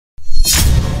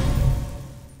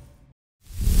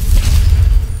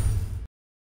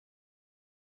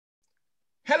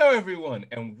Hello, everyone,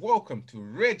 and welcome to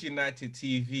Red United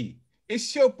TV.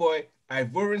 It's your boy,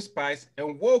 Ivorian Spice,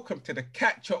 and welcome to the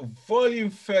Catch Up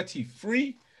Volume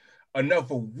 33.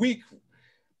 Another week.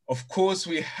 Of course,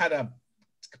 we had a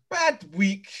bad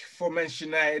week for Manchester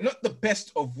United. Not the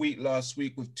best of week last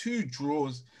week with two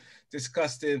draws,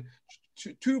 disgusting.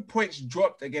 2 points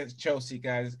dropped against Chelsea,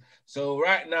 guys. So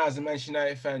right now, as a Manchester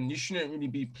United fan, you shouldn't really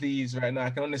be pleased right now. I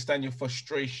can understand your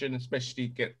frustration, especially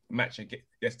get match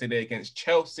yesterday against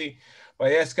Chelsea.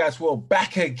 But yes, guys, we're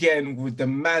back again with the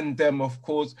man them, of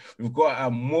course. We've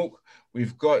got Mook,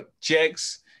 we've got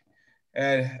Jegs.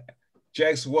 And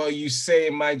Jegs, what are you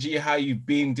saying, my G? How you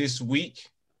been this week?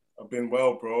 I've been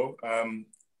well, bro.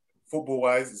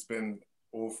 Football-wise, it's been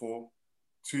awful.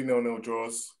 2-0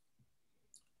 draws.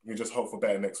 We just hope for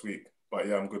better next week. But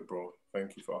yeah, I'm good, bro.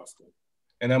 Thank you for asking.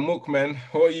 And Mook, man,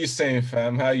 what are you saying,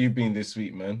 fam? How you been this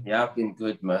week, man? Yeah, I've been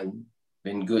good, man.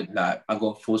 Been good. Like, I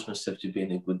got to force myself to be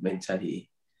in a good mentality.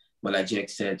 But like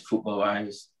Jake said,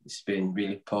 football-wise, it's been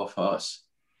really poor for us.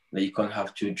 Like, you can't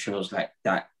have two draws like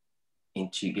that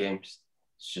in 2 games.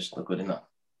 It's just not good enough.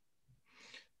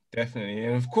 Definitely.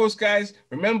 And of course, guys,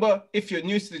 remember, if you're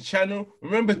new to the channel,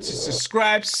 remember to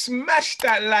subscribe, smash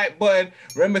that like button.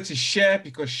 Remember to share,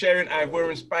 because sharing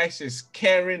Ivorian Spice is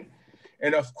caring.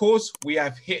 And of course, we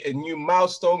have hit a new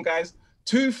milestone, guys.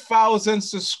 2,000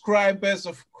 subscribers,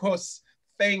 of course.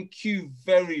 Thank you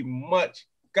very much,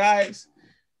 guys.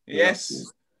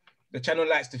 Yes. The channel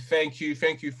likes to thank you.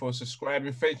 Thank you for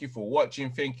subscribing. Thank you for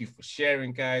watching. Thank you for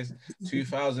sharing, guys.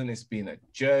 2,000, it's been a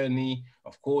journey.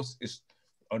 Of course, it's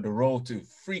on the road to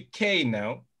 3K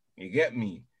now. You get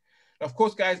me? Of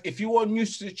course, guys, if you are new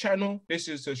to the channel, this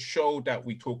is a show that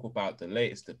we talk about the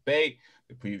latest debate,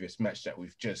 the previous match that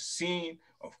we've just seen.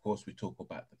 Of course, we talk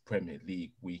about the Premier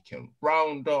League weekend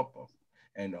roundup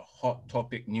and the hot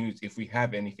topic news if we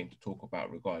have anything to talk about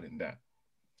regarding that.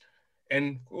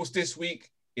 And of course, this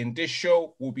week in this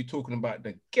show, we'll be talking about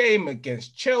the game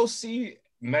against Chelsea.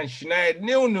 Manchester United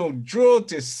 0-0 draw,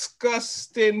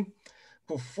 disgusting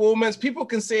performance. People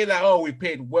can say that, oh, we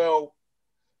played well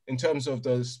in terms of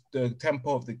the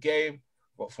tempo of the game.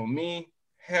 But for me,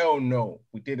 hell no,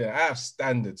 we didn't. I have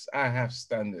standards.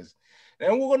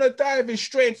 And we're going to dive in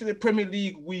straight into the Premier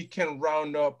League weekend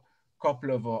roundup. A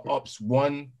couple of our ups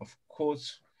won, of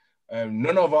course.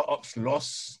 None of our ups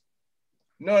lost.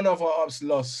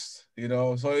 You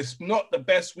know. So it's not the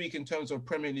best week in terms of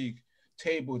Premier League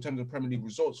table, in terms of Premier League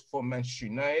results for Manchester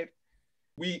United.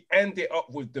 We ended up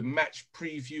with the match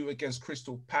preview against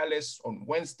Crystal Palace on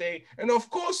Wednesday. And of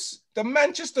course, the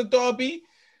Manchester derby,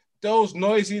 those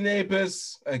noisy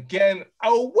neighbors, again,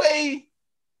 away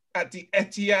at the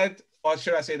Etihad, or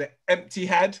should I say the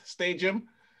Empty-Had Stadium.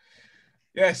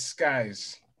 Yes,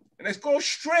 guys. And let's go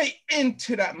straight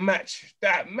into that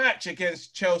match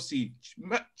against Chelsea.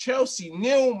 Chelsea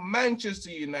 0,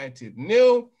 Manchester United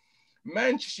 0.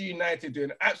 Manchester United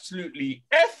doing absolutely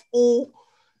F all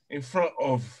in front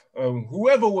of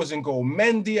whoever was in goal.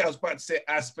 Mendy, I was about to say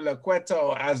Aspilicueta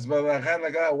or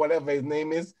Asbalaganaga, whatever his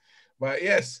name is. But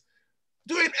yes,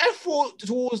 doing effort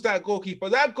towards that goalkeeper.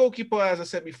 That goalkeeper, as I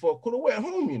said before, could have went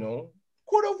home, you know.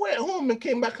 Could have went home and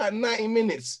came back at 90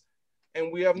 minutes.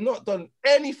 And we have not done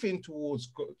anything towards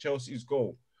Chelsea's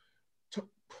goal.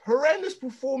 Horrendous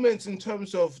performance in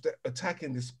terms of the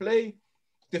attacking display.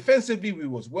 Defensively,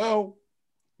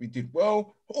 we did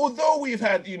well. Although we've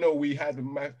had, we had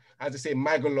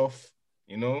Magaloff,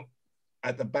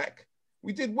 at the back.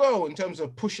 We did well in terms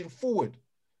of pushing forward.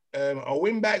 Our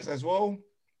wing backs as well.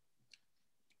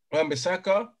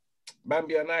 Wan-Bissaka,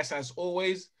 Bambi are nice as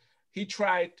always. He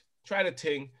tried a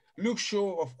thing. Luke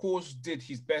Shaw, of course, did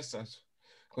his best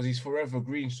because he's forever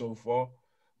green so far.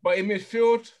 But in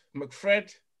midfield,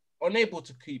 McFred, unable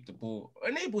to keep the ball,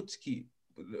 unable to keep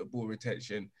the ball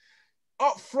retention.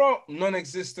 Up front,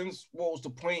 non-existence. What was the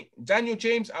point? Daniel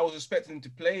James, I was expecting him to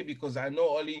play because I know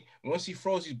Oli, once he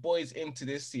throws his boys into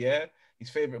this, his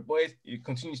favorite boys, he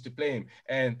continues to play him.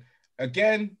 And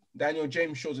again, Daniel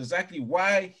James shows exactly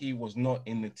why he was not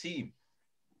in the team.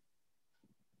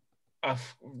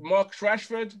 Mark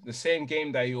Rashford, the same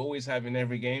game that you always have in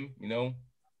every game,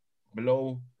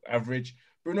 below average.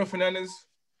 Bruno Fernandes,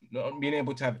 not being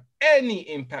able to have any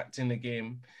impact in the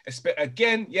game.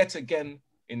 Yet again,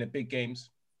 in the big games,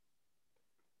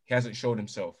 he hasn't showed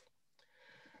himself.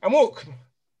 Amok,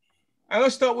 I'm going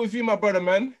to start with you, my brother,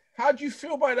 man. How do you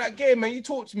feel about that game, man? You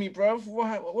talk to me, bro.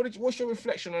 What's your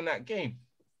reflection on that game?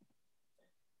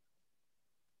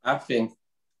 I think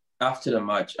after the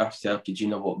match, after, okay, do you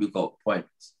know what, we got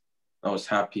points. I was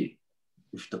happy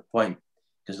with the point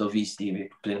because obviously we're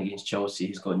playing against Chelsea.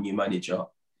 He's got a new manager.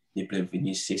 They play with a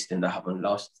new system that haven't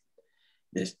lost.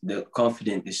 the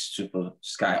confidence is super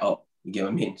sky up. You get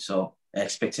what I mean? So I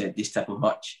expected this type of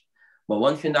match. But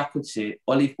one thing that I could say,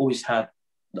 Olive always had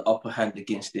the upper hand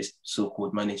against this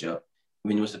so-called manager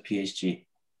when it was the PSG.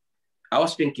 I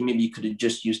was thinking maybe you could have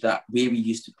just used that way we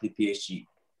used to play PSG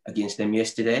against them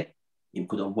yesterday. It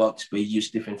could have worked, but you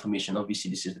used different information.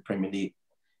 Obviously, this is the Premier League.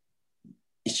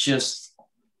 It's just,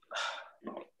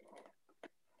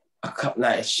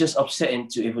 it's just upsetting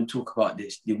to even talk about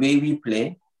this. The way we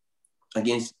play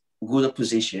against good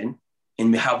opposition,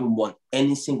 and we haven't won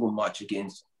any single match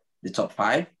against the top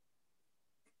 5.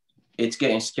 It's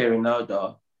getting scary now,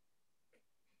 though.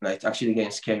 Like, it's actually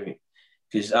getting scary.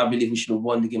 Because I believe we should have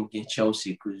won the game against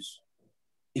Chelsea. Because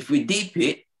if we deep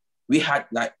it, we had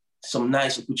like some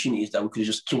nice opportunities that we could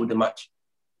just kill the match.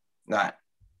 Like,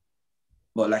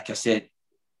 but like I said,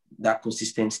 that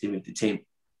consistency with the team.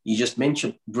 You just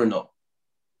mentioned Bruno.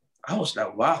 I was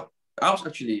like, wow. I was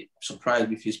actually surprised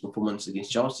with his performance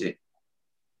against Chelsea.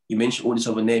 You mentioned all these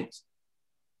other names.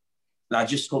 I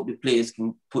just hope the players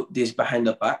can put this behind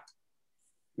their back,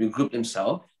 regroup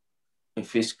themselves, and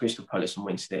face Crystal Palace on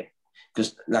Wednesday.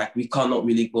 Because like we cannot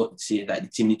really go and say that the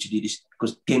team need to do this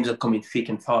because games are coming thick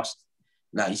and fast.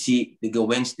 Now you see, they go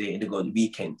Wednesday and they go the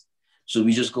weekend. So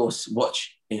we just go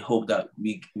watch and hope that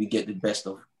we get the best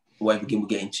of whatever game we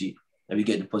get into and we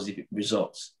get the positive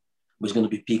results. But it's going to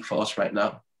be peak for us right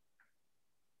now.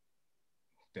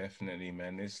 Definitely,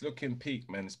 man. It's looking peak,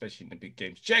 man, especially in the big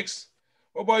games. Jex,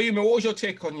 what about you, man? What was your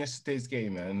take on yesterday's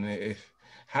game, man?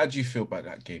 How do you feel about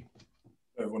that game?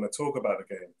 I want to talk about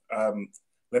the game.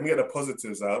 Let me get the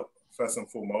positives out first and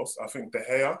foremost. I think De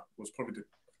Gea was probably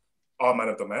our man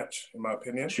of the match, in my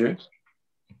opinion. Sure.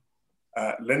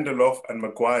 Lindelof and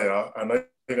Maguire, I know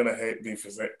you're going to hate me for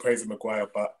praising Maguire,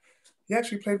 but he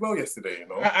actually played well yesterday, you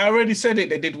know. I already said it.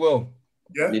 They did well.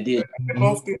 Yeah? They did. They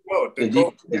both did well. They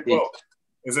both did well.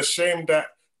 It's a shame that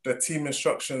the team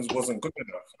instructions wasn't good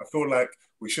enough. I feel like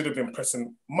we should have been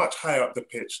pressing much higher up the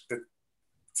pitch. The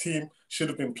team should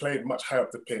have been played much higher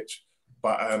up the pitch.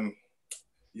 But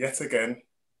yet again,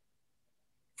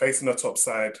 facing the top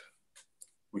side,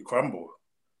 we crumble.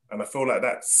 And I feel like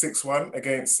that 6-1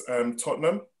 against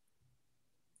Tottenham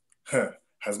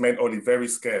has made Oli very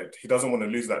scared. He doesn't want to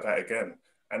lose like that again.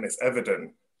 And it's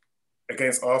evident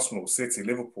against Arsenal, City,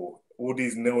 Liverpool, all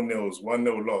these 0-0s,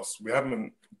 1-0 loss, we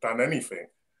haven't done anything.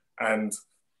 And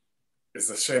it's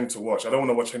a shame to watch. I don't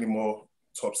want to watch any more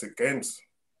top 6 games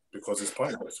because it's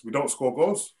pointless. We don't score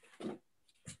goals.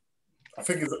 I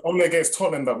think it's only against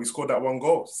Tottenham that we scored that 1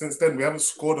 goal. Since then, we haven't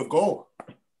scored a goal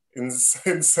in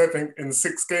 6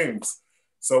 games.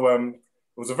 So it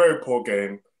was a very poor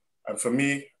game. And for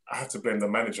me, I had to blame the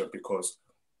manager because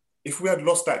if we had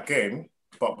lost that game,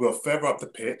 but we were further up the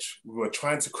pitch, we were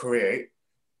trying to create,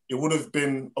 it would have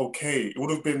been okay. It would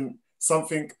have been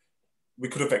something we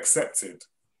could have accepted,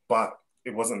 but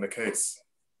it wasn't the case.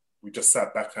 We just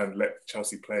sat back and let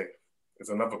Chelsea play. There's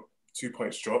another 2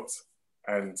 points dropped,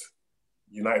 and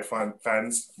United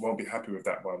fans won't be happy with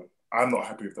that one. I'm not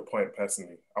happy with the point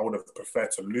personally. I would have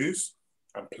preferred to lose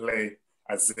and play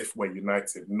as if we're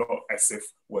United, not as if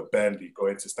we're Burnley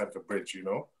going to Stamford Bridge, you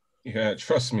know? Yeah,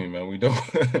 trust me, man. We don't.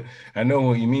 I know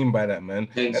what you mean by that, man.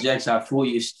 Jax, I feel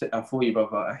you,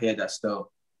 brother. I hear that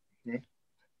still.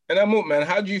 And I'm up, man.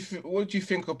 What do you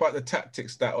think about the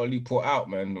tactics that Oli put out,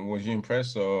 man? Was you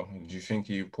impressed, or do you think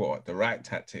he put out the right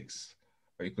tactics,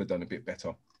 or he could have done a bit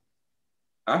better?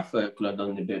 I thought he could have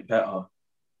done a bit better.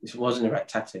 It wasn't the right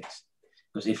tactics.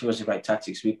 Because if it was the right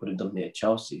tactics, we could have done it at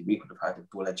Chelsea. We could have had the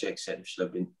ball, like Jake said, it should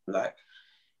have been like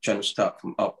trying to start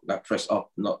from up, like press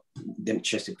up, not them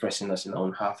chested pressing us in our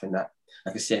own half and that.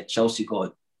 Like I said, Chelsea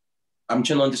got, I'm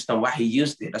trying to understand why he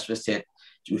used it. That's what I said.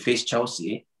 We face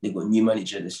Chelsea, they got a new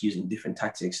manager that's using different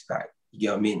tactics, like, you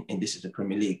get what I mean? And this is the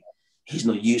Premier League. He's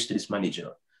not used to this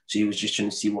manager. So he was just trying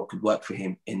to see what could work for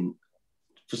him. And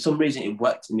for some reason, it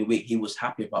worked in the way he was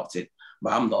happy about it.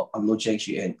 But I'm not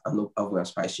JG and I'm not Overland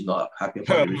Spice. You're not happy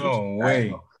about the results. No way.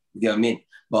 You get what I mean?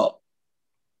 But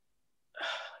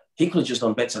he could have just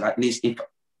done better. At least if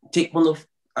take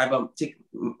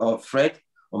Fred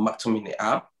or McTominay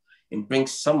out and bring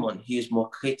someone who is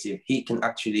more creative. He can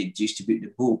actually distribute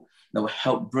the ball. That will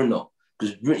help Bruno.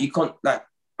 Because you can't, like,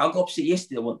 I got upset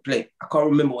yesterday I won't play. I can't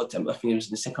remember what time. I think it was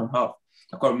in the second half.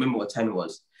 I can't remember what time it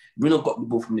was. Bruno got the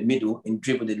ball from the middle and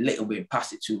dribbled a little bit and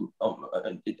passed it to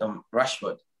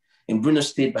Rashford. And Bruno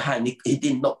stayed behind. He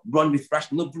did not run with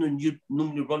Rashford. No, Bruno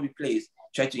normally run with players,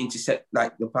 try to intercept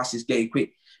like the passes getting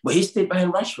quick. But he stayed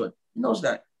behind Rashford. He knows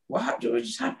that. What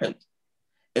just happened?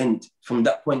 And from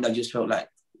that point, I just felt like,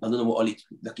 I don't know what Oli,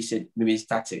 like you said, maybe it's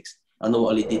tactics. I know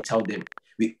what Oli did tell them.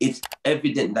 it's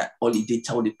evident that Oli did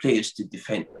tell the players to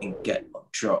defend and get a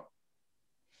draw.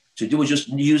 So they were just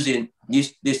using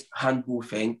this handball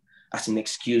thing as an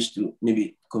excuse to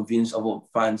maybe convince other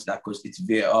fans that because it's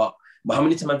VAR. But how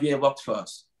many times have VAR worked for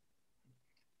us?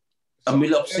 I'm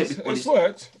really upset because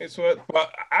it's worked.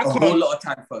 But I can't. A whole lot of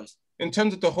time first. In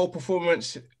terms of the whole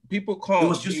performance, people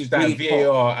can't use that really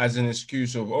VAR as an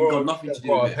excuse of, got nothing to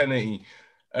do with a penalty.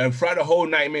 Throughout the whole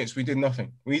 90 minutes, we did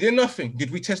nothing.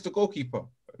 Did we test the goalkeeper?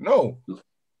 No.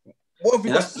 What have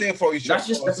we got to say for each other?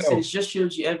 It just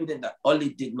shows you evident that Oli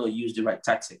did not use the right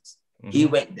tactics. Mm-hmm. He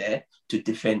went there to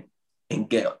defend and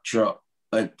get a draw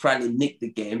and probably nick the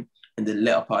game in the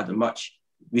later part of the match,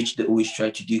 which they always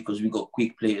try to do because we got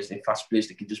quick players and fast players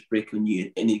that can just break on you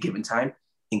at any given time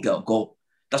and get a goal.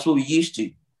 That's what we used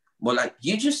to. But like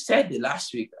you just said it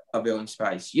last week, Abel and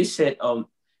Spice, you said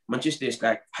Manchester is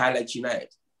like highlight United.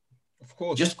 Of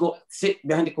course. Just go sit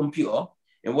behind the computer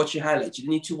and watch your highlights. You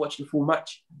don't need to watch the full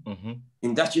match. Mm-hmm.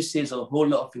 And that just says a whole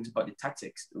lot of things about the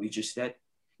tactics that we just said.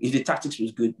 If the tactics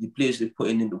was good, the players were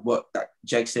putting in the work that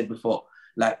Jake said before,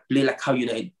 like play like how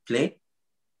United play.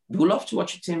 We would love to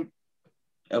watch a team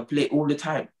play all the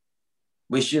time.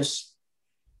 But it's just,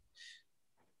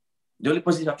 the only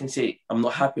positive I can say, I'm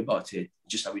not happy about it,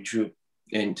 just that we drew.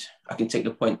 And I can take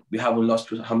the point, we haven't lost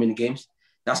for how many games?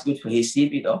 That's good for his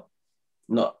CV though,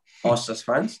 not us as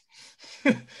fans.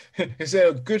 Is it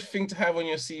a good thing to have on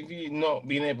your CV, not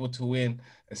being able to win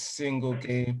a single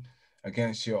game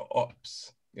against your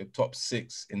top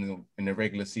six in the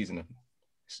regular season?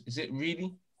 Is it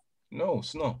really? No,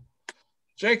 it's not.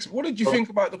 Jakes, what did you think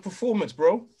about the performance,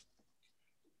 bro?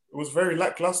 It was very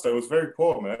lackluster. It was very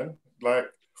poor, man. Like,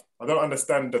 I don't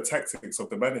understand the tactics of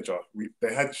the manager.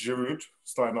 They had Giroud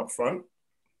starting up front.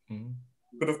 Mm-hmm.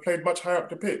 Could have played much higher up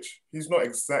the pitch. He's not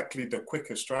exactly the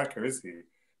quickest striker, is he?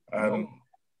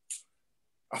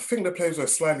 I think the players were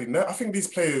slightly I think these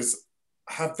players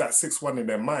have that 6-1 in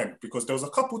their mind because there was a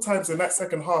couple times in that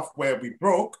second half where we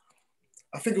broke.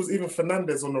 I think it was even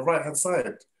Fernandes on the right-hand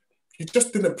side. He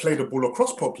just didn't play the ball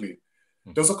across properly.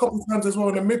 There was a couple times as well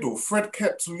in the middle. Fred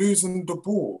kept losing the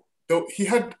ball. He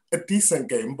had a decent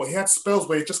game, but he had spells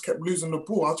where he just kept losing the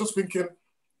ball. I was just thinking,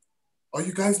 are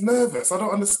you guys nervous? I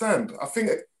don't understand. I think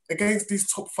against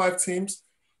these top 5 teams,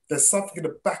 there's something in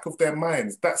the back of their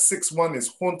minds. That 6-1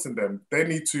 is haunting them. They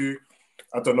need to,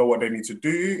 I don't know what they need to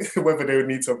do, whether they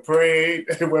need to pray,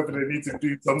 whether they need to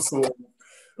do some sort of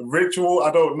ritual.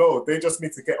 I don't know. They just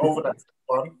need to get over that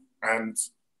 6-1 and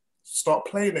start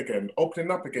playing again,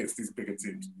 opening up against these bigger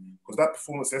teams. Because that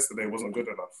performance yesterday wasn't good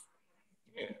enough.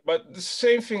 Yeah, but the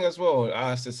same thing as well, I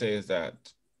have to say, is that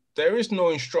there is no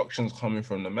instructions coming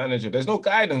from the manager. There's no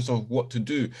guidance of what to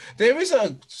do.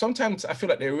 Sometimes I feel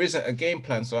like there isn't a game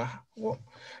plan. So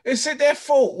is it their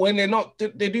fault when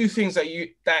they do things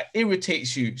that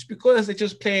irritates you? It's because they're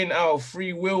just playing out of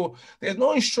free will. There's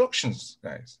no instructions,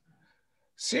 guys.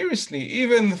 Seriously,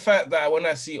 even the fact that when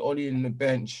I see Oli in the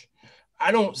bench,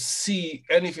 I don't see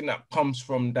anything that comes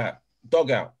from that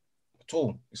dugout at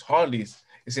all.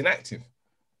 It's inactive.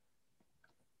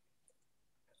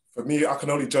 For me, I can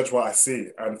only judge what I see.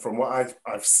 And from what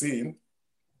I've seen,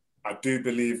 I do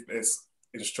believe it's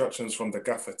instructions from the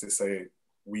gaffer to say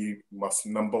we must,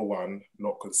 number one,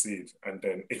 not concede. And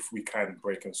then if we can,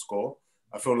 break and score.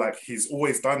 I feel like he's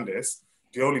always done this.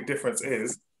 The only difference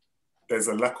is there's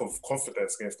a lack of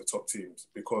confidence against the top teams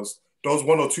because those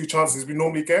 1 or 2 chances we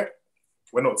normally get,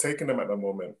 we're not taking them at the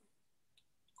moment.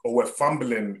 Or we're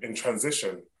fumbling in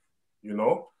transition, you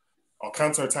know? Our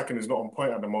counter-attacking is not on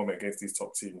point at the moment against these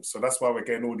top teams. So that's why we're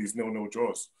getting all these 0-0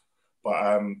 draws.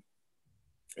 But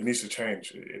it needs to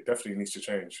change. It definitely needs to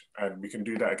change. And we can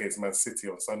do that against Man City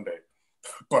on Sunday.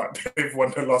 But they've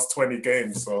won the last 20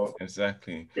 games, so...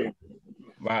 Exactly.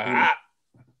 But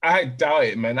I doubt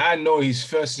it, man. I know his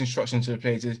first instruction to the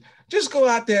players is just go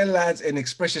out there, lads, and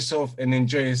express yourself and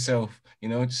enjoy yourself. You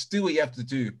know, just do what you have to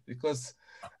do because...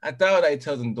 I doubt that he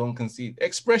tells them don't concede.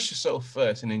 Express yourself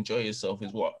first and enjoy yourself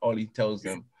is what Oli tells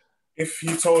them. If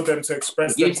he told them to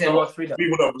express themselves, we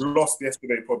would have lost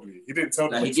yesterday probably. He didn't tell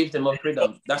them. He gives them more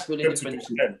freedom. That's really the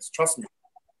difference. Trust me.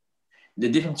 The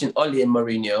difference in Oli and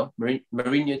Mourinho,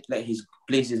 Mourinho like his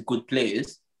plays his good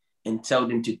players and tell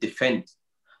them to defend.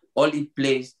 Oli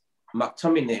plays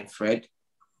McTominay and Fred,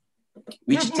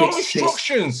 which takes no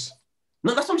instructions. Space.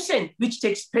 No, that's what I'm saying. Which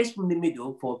takes space from the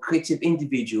middle for a creative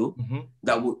individual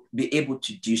that would be able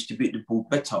to distribute the ball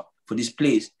better for these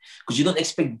players. Because you don't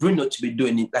expect Bruno to be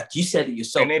doing it like you said it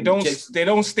yourself. And they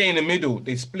don't stay in the middle.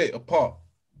 They split apart.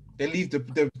 They leave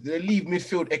they leave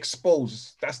midfield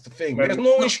exposed. That's the thing. There's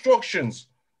no instructions.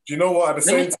 Do you know what? At the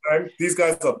same time, these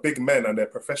guys are big men and they're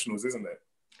professionals, isn't it?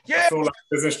 Yeah. I feel like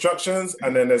there's instructions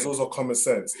and then there's also common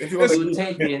sense. If you want to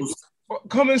take in,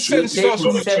 common sense starts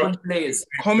from 7 players.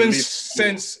 Common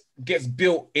sense gets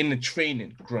built in the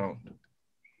training ground.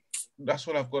 That's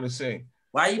what I've got to say.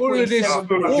 Why are you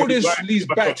All this leads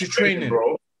back to training,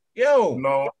 bro. Yo,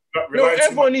 no,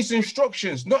 everyone needs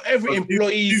instructions. Not every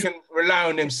employee can rely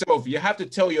on themselves. You have to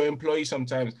tell your employee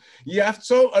sometimes.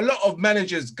 A lot of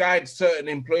managers guide certain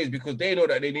employees because they know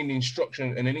that they need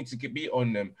instruction and they need to be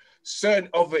on them. Certain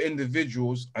other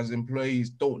individuals as employees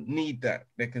don't need that.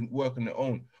 They can work on their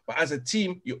own. But as a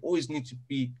team, you always need to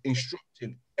be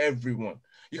instructing everyone.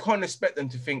 You can't expect them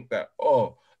to think that,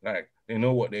 they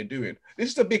know what they're doing.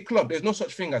 This is a big club. There's no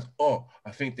such thing as,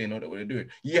 I think they know what they're doing.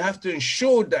 You have to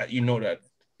ensure that you know that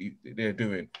they're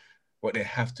doing what they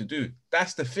have to do.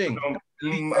 That's the thing.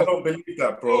 I don't believe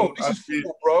that, bro. This is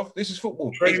football, bro. This is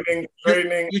football.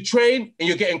 Training. You train and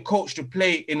you're getting coached to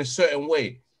play in a certain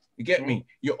way. You get me?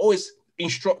 You're always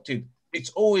instructed.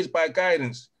 It's always by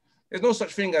guidance. There's no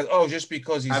such thing as, just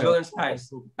because he's... Everyone's spice.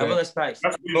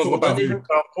 That's what you talk about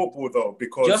football, though,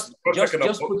 because... Just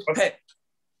put Pep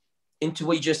into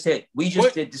what you just said. We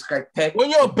just did describe Pep.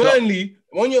 When you're Burnley,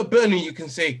 you can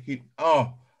say,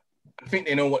 I think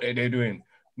they know what they're doing.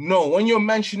 No, when you're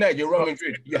Manchester United, you're Real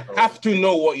Madrid, you have to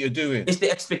know what you're doing. It's the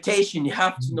expectation. You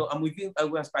have to know. I'm with you.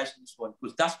 I'm spice this one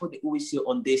because that's what they always say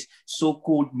on this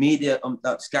so-called media,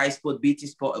 Sky Sport, BT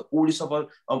Sport, all this other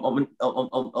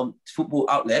football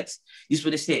outlets. This is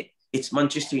what they say. It's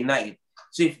Manchester United.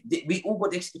 So if we all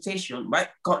got the expectation, why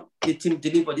can't the team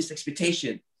deliver this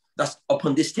expectation that's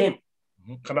upon this team?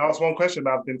 Can I ask one question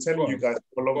that I've been telling you guys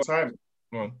for a long time?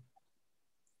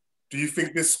 Do you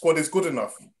think this squad is good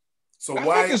enough? So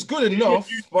I think it's good enough,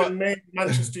 but the name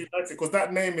Manchester United, because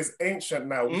that name is ancient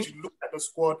now. We should look at the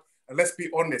squad and let's be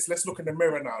honest. Let's look in the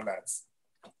mirror now, lads.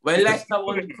 When Leicester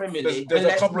won the Premier League, there's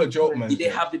a couple of joke men. Did they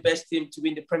have the best team to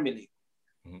win the Premier League?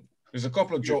 There's a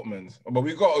couple of joke men, but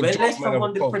we got a when joke Leicester man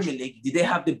won the Premier League, did they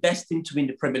have the best team to win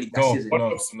the Premier League that season?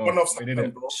 No, they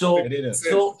didn't.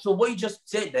 So what you just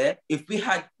said there, if we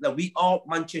had that, we are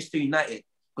Manchester United,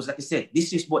 because like I said,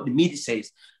 this is what the media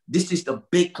says. This is the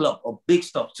big club or big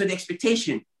stuff. So the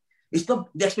expectation. It's not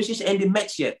the expectation ain't been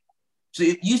met yet. So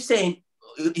if you're saying,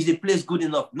 is the players good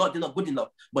enough? They're not good enough.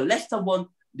 But Leicester won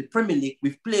the Premier League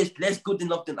with players less good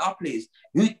enough than our players.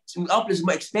 Our players are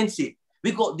more expensive.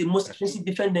 We got the most expensive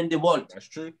defender in the world. That's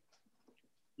true.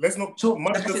 Let's not. So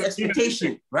that's the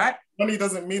expectation, right? Money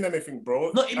doesn't mean anything,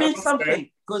 bro. No, it means something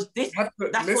because that's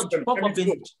what Pogba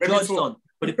been judged on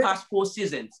for the past 4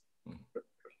 seasons.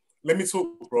 Let me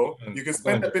talk, bro. You can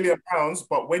spend £1 billion,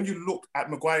 but when you look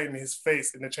at Maguire in his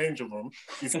face in the changing room,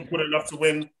 he's good enough to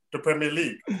win the Premier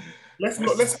League. Let's be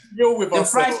real with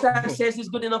us. The price tag says he's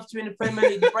good enough to win the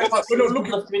Premier League. The price tag says he's good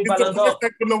enough to win Ballon d'Or.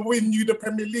 They're going to win you the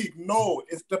Premier League. No,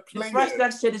 it's the players. The price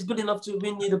tag said he's good enough to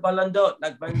win you the Ballon d'Or,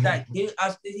 like Van Dijk.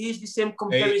 He's the same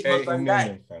comparison as Van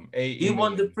Dijk. He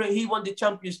won the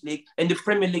Champions League and the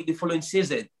Premier League the following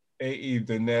season. 80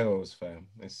 dineros, fam.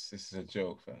 This is a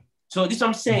joke, fam. So this is what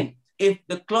I'm saying. If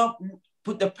the club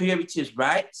put the priorities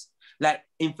right, like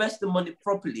invest the money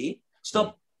properly,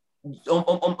 stop.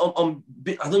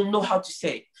 I don't know how to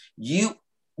say. You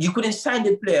couldn't sign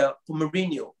the player for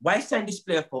Mourinho. Why sign this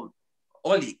player for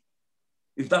Oli?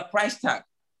 If that price tag.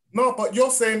 No, but you're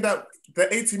saying that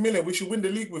the 80 million, we should win the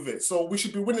league with it. So we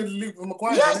should be winning the league with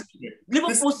Maguire. Yes,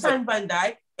 Liverpool signed Van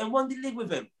Dijk and won the league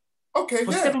with him. Okay,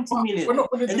 for 70 million.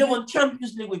 And they won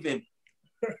Champions League with him.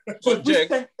 So if we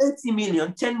spend 80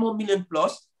 million, 10 more million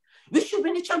plus, we should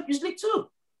win the Champions League too.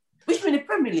 We should win the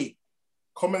Premier League.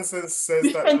 Common sense says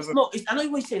that. I know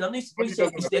what you're saying. It's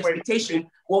the expectation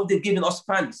what they've given us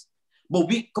fans. But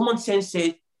common sense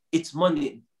says it's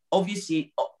money.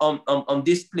 Obviously,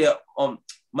 this player,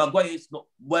 Maguire is not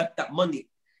worth that money.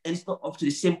 And it's not up to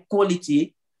the same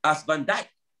quality as Van Dijk,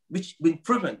 which been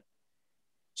proven.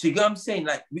 So you get what I'm saying?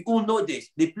 Like, we all know this.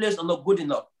 The players are not good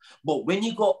enough. But when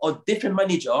you got a different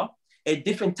manager, a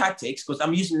different tactics, because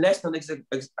I'm using Leicester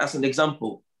as an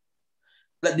example.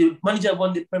 Like the manager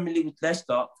won the Premier League with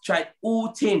Leicester, tried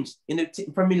all teams in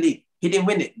the Premier League. He didn't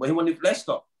win it, but he won it with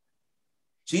Leicester.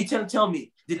 So you tell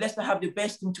me, did Leicester have the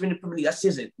best team to win the Premier League that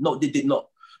season? No, they did not.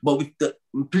 But with the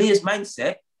players'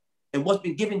 mindset and what's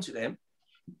been given to them,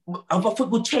 our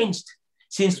football changed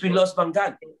since we lost Van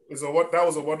Gaal. That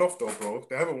was a one-off though, bro.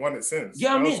 They haven't won it since.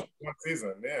 Yeah, I mean, one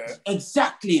season, yeah.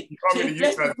 Exactly. So if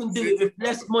Leicester can do it with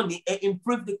less money and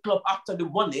improve the club after they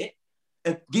won it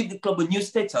and give the club a new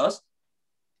status,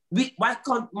 why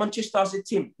can't Manchester as a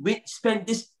team spend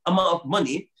this amount of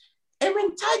money and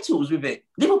win titles with it?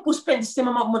 Liverpool spent the same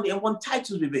amount of money and won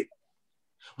titles with it.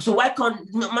 So why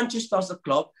can't Manchester as a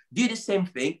club do the same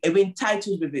thing and win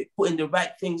titles with it, putting the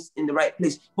right things in the right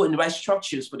place, putting the right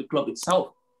structures for the club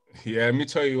itself. Yeah, let me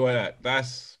tell you what,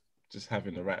 that's just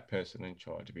having the right person in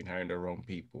charge, been hiring the wrong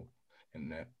people.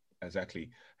 And that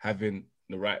exactly having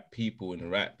the right people in the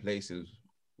right places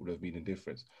would have been the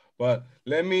difference. But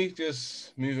let me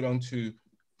just move it on to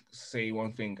say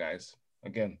one thing, guys.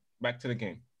 Again, back to the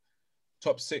game.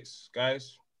 Top 6,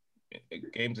 guys.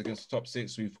 Games against the top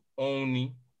 6, we've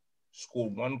only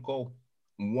scored 1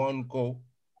 goal,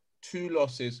 2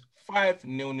 losses, 5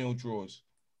 0-0 draws.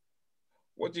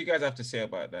 What do you guys have to say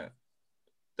about that?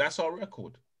 That's our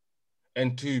record.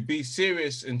 And to be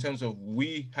serious in terms of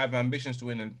we have ambitions to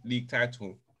win a league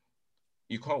title,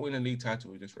 you can't win a league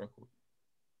title with this record.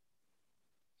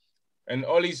 And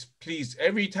Ollie's pleased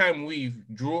every time we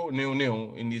draw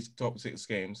 0-0 in these top 6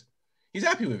 games, he's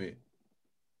happy with it.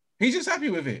 He's just happy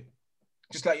with it.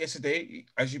 Just like yesterday,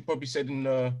 as you probably said in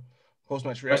the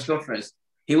post-match reaction.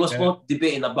 He was more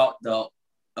debating about the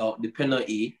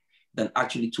penalty than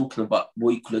actually talking about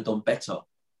what he could have done better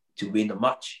to win the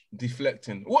match.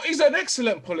 Deflecting. Well, he's an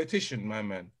excellent politician, my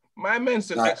man. My man's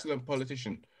an excellent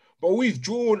politician. But we've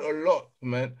drawn a lot,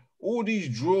 man. All these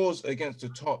draws against the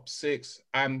top 6,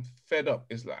 I'm fed up.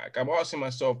 It's like, I'm asking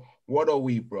myself, what are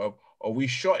we, bruv? Are we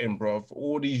shotting, bruv?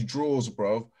 All these draws,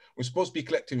 bruv. We're supposed to be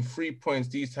collecting 3 points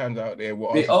these times out there. We're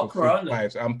asking for 3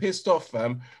 5s. I'm pissed off,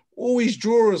 fam. Always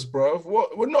drawers, bruv.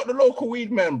 What? We're not the local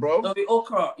weed man, bro. No, the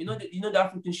okra. You know the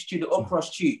African stew, the okra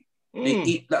stew. They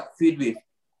eat that food with.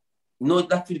 You know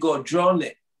that food got a draw on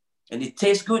it. And it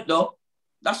tastes good, though.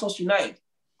 That's us United.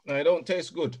 No, it don't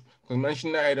taste good. Because Manchester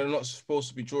United are not supposed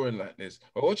to be drawing like this.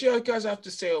 But what do you guys have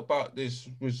to say about this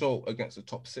result against the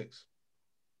top 6?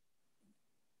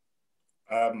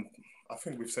 I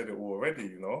think we've said it all already,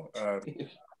 you know.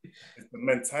 It's the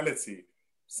mentality.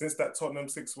 Since that Tottenham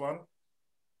 6-1,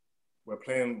 we're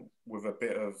playing with a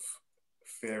bit of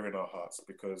fear in our hearts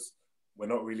because we're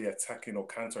not really attacking or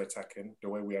counter-attacking the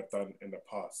way we have done in the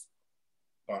past.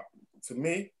 But to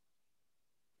me,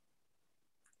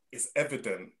 it's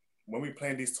evident when we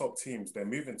play in these top teams, they're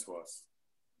moving to us.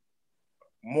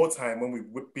 More time when we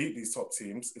beat these top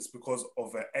teams, it's because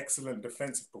of an excellent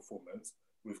defensive performance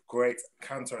with great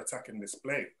counter-attacking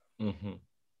display. Mm-hmm.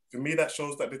 To me, that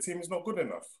shows that the team is not good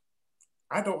enough.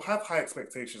 I don't have high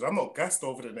expectations. I'm not gassed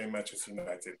over the name Manchester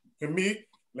United. For me,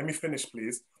 let me finish,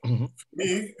 please. Mm-hmm. For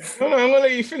me... No, I'm going to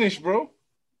let you finish, bro.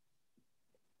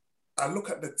 I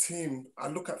look at the team, I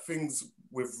look at things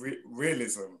with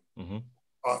realism. Mm-hmm.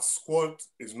 Our squad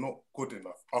is not good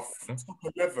enough. Our top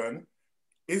 11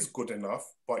 is good enough,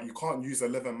 but you can't use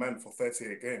 11 men for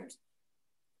 38 games.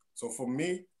 So for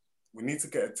me, we need to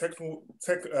get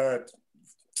a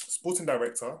sporting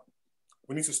director.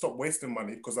 We need to stop wasting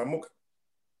money because Amok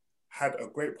had a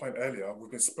great point earlier.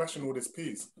 We've been splashing all this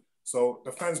peas. So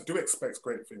the fans do expect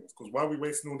great things because why are we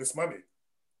wasting all this money?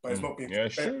 But it's not being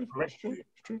spent correctly.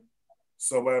 It's true.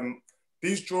 So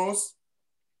these draws,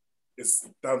 it's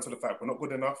down to the fact we're not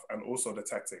good enough and also the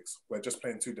tactics. We're just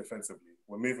playing too defensively.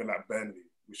 We're moving like Burnley.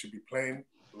 We should be playing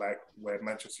like we're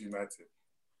Manchester United.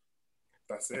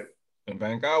 That's it. And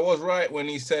Van Gaal was right when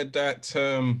he said that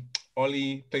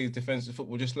Ollie plays defensive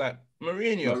football just like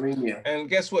Mourinho. And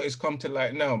guess what? It's come to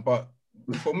light now. But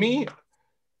for me,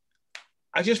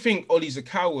 I just think Ollie's a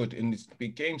coward in these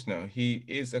big games now. He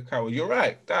is a coward. You're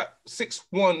right. That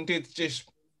 6-1 did just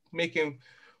make him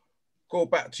go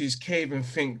back to his cave and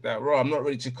think that, bro, I'm not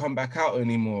ready to come back out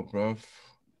anymore, bro.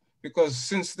 Because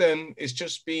since then, it's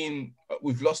just been,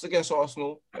 we've lost against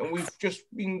Arsenal and we've just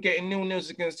been getting 0-0s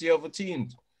against the other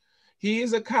teams. He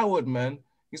is a coward, man.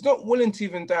 He's not willing to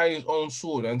even die his own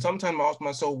sword. And sometimes I ask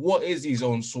myself, what is his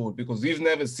own sword? Because we've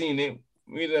never seen it.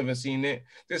 We've never seen it.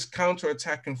 This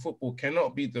counter-attacking football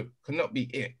cannot be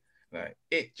it. Like,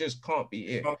 it just can't be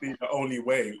it. It can't be the only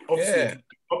way. Obviously,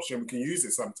 option, we can use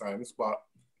it sometimes, but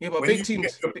but when big you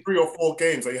teams get to 3 or 4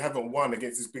 games that you haven't won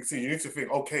against this big team, you need to think,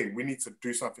 okay, we need to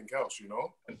do something else, you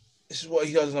know? This is what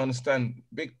he doesn't understand.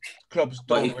 Big clubs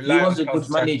don't rely on.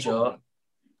 But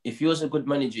if he was a good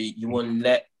manager, you won't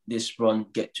let this run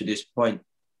get to this point.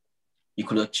 You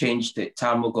could have changed it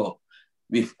time ago.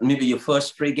 With maybe your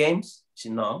first 3 games, you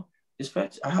say, no, it's fair.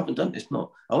 I haven't done this.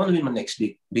 No, I want to win my next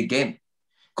big game.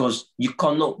 Because you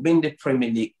cannot win the Premier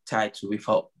League title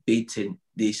without beating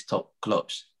these top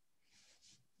clubs.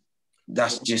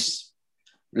 That's just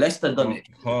Leicester done it.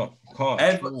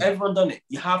 Everyone done it.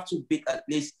 You have to beat at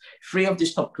least 3 of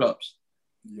these top clubs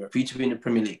for you to win the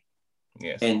Premier League.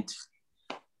 Yes. And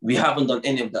we haven't done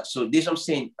any of that. So this I'm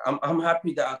saying, I'm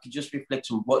happy that I could just reflect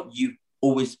on what you've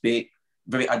always been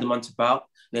very adamant about.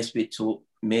 Let's wait till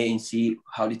May and see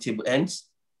how the table ends.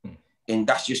 And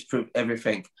that's just proved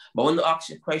everything. But I want to ask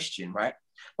you a question, right?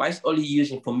 Why is Oli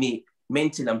using, for me,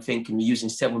 mentally, I'm thinking we're using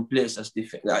 7 players as to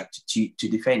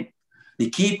defend. The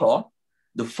keeper,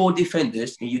 the 4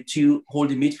 defenders, and you 2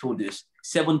 holding midfielders,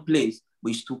 7 players, but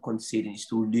you're still conceding, you're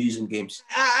still losing games.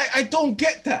 I don't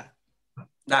get that.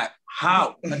 Like,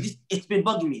 how? Like, it's been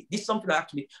bugging me. This is something that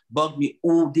actually bugged me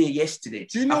all day yesterday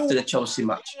after the Chelsea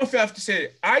match. I have to say,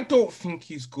 I don't think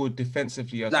he's good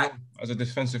defensively as well, as a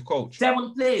defensive coach.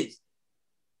 7 players.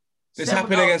 This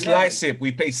happened against Leipzig.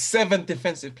 We played 7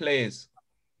 defensive players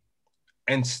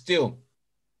and still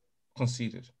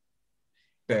conceded.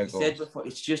 There goes. Said before,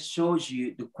 it just shows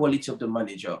you the quality of the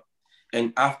manager.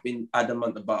 And I've been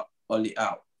adamant about Oli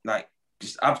out. Like,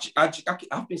 I've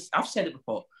said it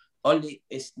before. Oli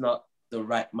is not the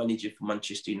right manager for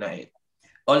Manchester United.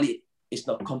 Oli is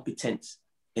not competent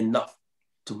enough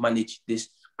to manage this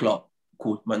club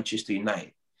called Manchester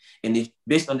United. And if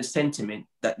based on the sentiment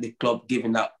that the club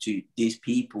giving out to these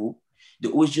people,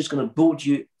 they're always just going to build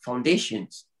you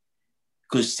foundations.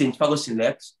 Because since Ferguson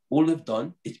left, all we've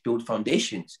done is build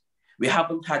foundations. We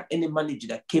haven't had any manager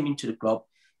that came into the club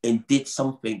and did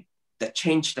something that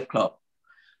changed the club.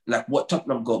 Like what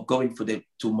Tottenham got going for them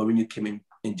till Mourinho came in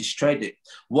and destroyed it.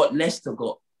 What Leicester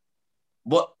got,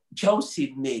 what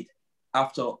Chelsea made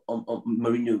after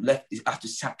Mourinho left is after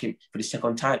sack him for the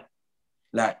second time.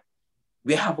 Like,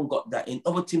 we haven't got that. And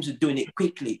other teams are doing it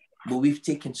quickly, but we've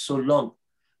taken so long.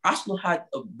 Arsenal had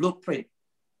a blueprint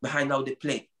behind how they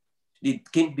play. The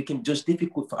game became just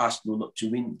difficult for Arsenal not to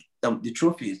win the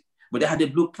trophies, but they had a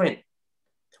blueprint.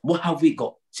 What have we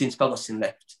got since Ferguson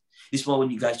left? This is what I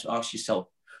want you guys to ask yourself.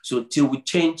 So till we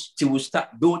change, till we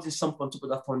start building something on top of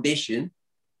that foundation,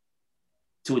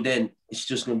 till then, it's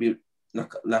just going to be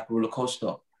like a roller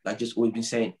coaster, like just what we've been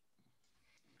saying.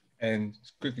 And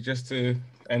quickly, just to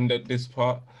end up this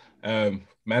part,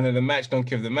 man of the match, don't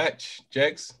give the match,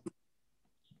 Jegs.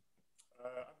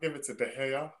 I'll give it to De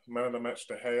Gea, man of the match,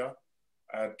 De Gea.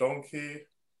 Donkey.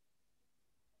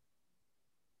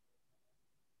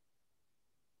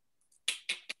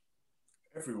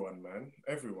 Everyone, man,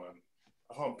 everyone.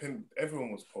 I can't pin.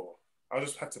 Everyone was poor. I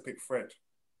just had to pick Fred.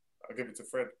 I'll give it to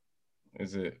Fred.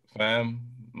 Is it fam?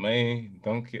 May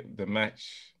Donkey the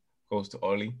match goes to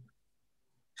Oli.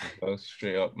 Goes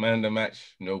straight up. Man of the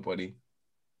match, nobody.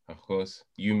 Of course,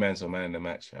 you man's a man of the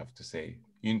match, I have to say.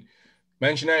 You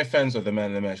Manchester United fans are the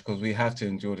man of the match because we have to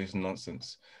endure this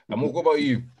nonsense. And what about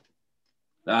you?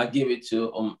 I give it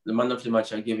to the man of the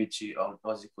match. I give it to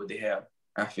De Gea.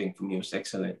 I think for me it was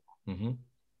excellent. Mm-hmm.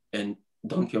 And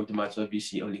Donkey of the match,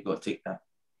 obviously, only got to take that.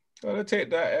 Gotta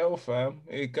take that L, fam.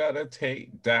 You gotta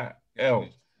take that L.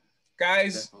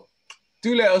 Guys,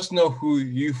 do let us know who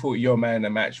you thought your man of the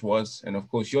match was. And of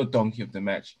course, your Donkey of the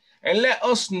match. And let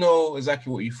us know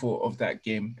exactly what you thought of that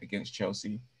game against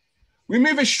Chelsea. We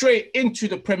move it straight into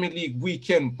the Premier League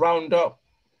weekend roundup.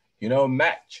 You know,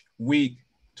 match week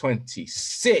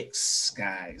 26,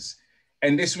 guys.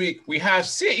 And this week we have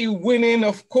City winning,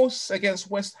 of course, against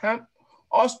West Ham.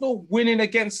 Arsenal winning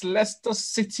against Leicester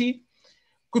City.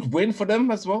 Good win for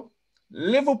them as well.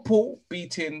 Liverpool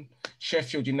beating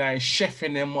Sheffield United,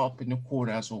 chefing them up in the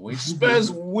corner as always.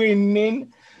 Spurs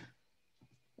winning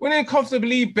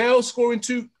comfortably. Bale scoring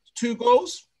two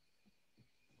goals.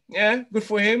 Yeah, good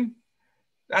for him.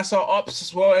 That's our ups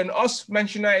as well. And us,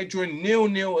 Manchester United, drawing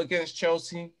 0-0 against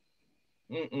Chelsea.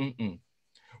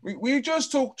 We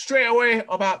just talked straight away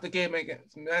about the game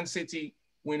against Man City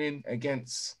winning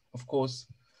against, of course,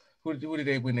 who did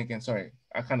they win against? Sorry,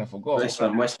 I kind of forgot. West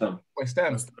Ham.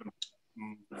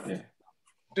 Yeah.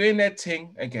 Doing their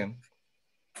thing again.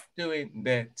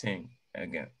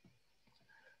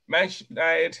 Manchester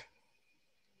United,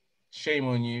 shame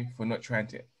on you for not trying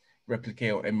to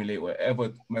replicate or emulate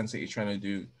whatever Man City is trying to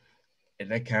do in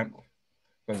their camp.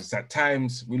 Because at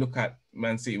times we look at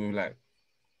Man City, we're like,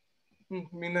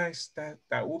 be nice.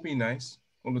 That would be nice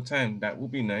all the time. That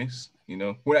would be nice. You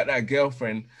know, we're at that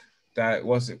girlfriend that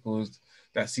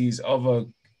that sees other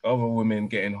women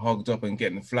getting hugged up and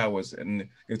getting flowers, and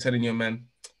you're telling your man,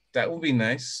 that would be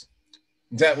nice.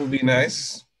 That would be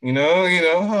nice. You know,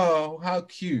 oh, how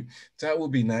cute. That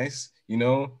would be nice. You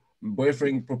know,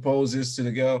 boyfriend proposes to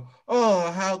the girl.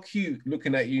 Oh, how cute.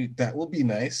 Looking at you. That would be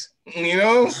nice. You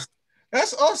know,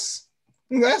 that's us.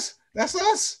 That's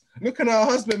us. Looking at our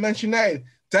husband, Manchester United.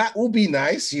 That would be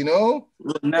nice, you know.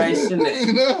 Nice, isn't it?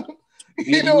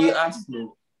 you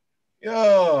know.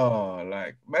 Yeah,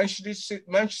 like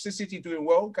Manchester City doing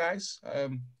well, guys.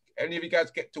 Any of you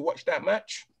guys get to watch that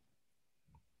match?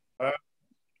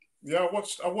 Yeah,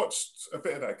 I watched a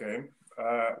bit of that game.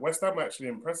 West Ham actually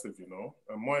impressive, you know.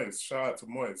 Moyes, shout out to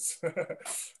Moyes.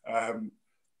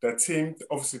 their team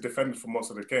obviously defended for most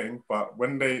of the game, but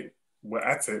when they were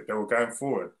at it, they were going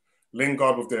forward.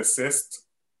 Lingard with the assist,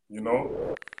 you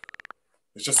know.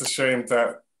 It's just a shame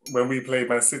that when we play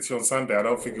Man City on Sunday, I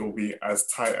don't think it will be as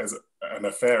tight as an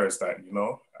affair as that, you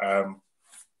know.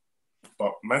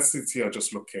 But Man City are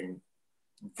just looking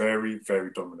very,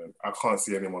 very dominant. I can't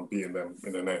see anyone beating them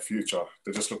in the near future.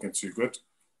 They're just looking too good.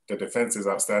 Their defense is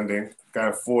outstanding.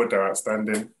 Going forward, they're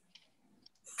outstanding.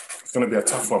 It's going to be a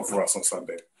tough one for us on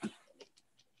Sunday.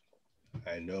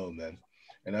 I know, man.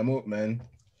 And I'm up, man.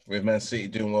 With Man City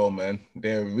doing well, man.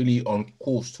 They're really on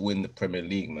course to win the Premier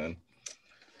League, man.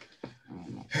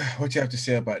 What do you have to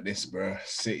say about this, bro?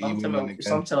 City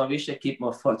sometimes I wish I keep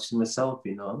my thoughts to myself,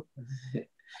 you know.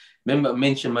 Remember, I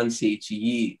mentioned Man City to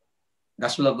you.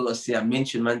 That's what I've got to say. I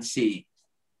mentioned Man City.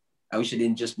 I wish I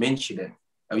didn't just mention them.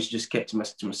 I wish I just kept to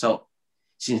myself.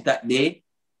 Since that day,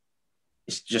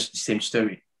 it's just the same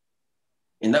story.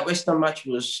 And that West Ham match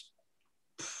was...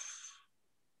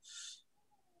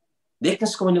 They can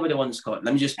score whenever they want to score.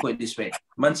 Let me just put it this way.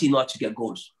 Man City know how to get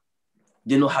goals.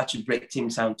 They know how to break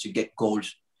teams down to get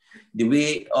goals. The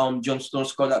way John Stones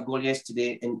scored that goal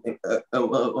yesterday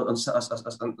on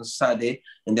Saturday,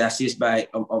 and the assist by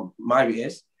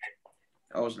Marius,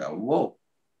 I was like, whoa.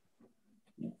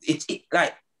 It's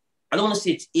like, I don't want to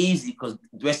say it's easy because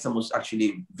West Ham was actually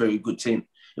a very good team,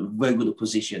 a very good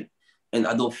opposition. And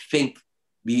I don't think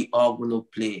we are going to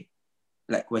play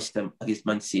like West Ham against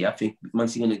Man City. I think Man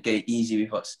City going to get it easy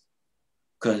with us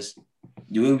because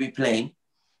the way we're playing,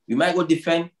 we might go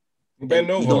defend.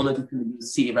 Bend over. We don't want to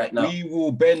see it right now. We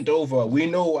will bend over. We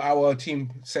know our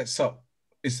team sets up.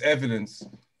 It's evidence.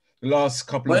 The last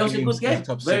couple of games, game.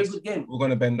 Top Very six, good game. We're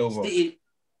going to bend over.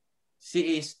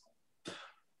 City is...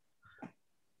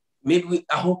 Maybe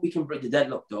I hope we can break the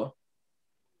deadlock, though.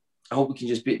 I hope we can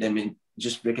just beat them and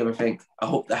just break everything. I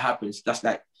hope that happens. That's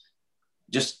like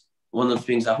just one of the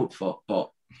things I hope for,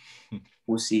 but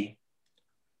we'll see.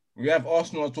 We have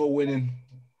Arsenal as well winning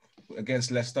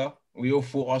against Leicester. We all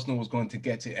thought Arsenal was going to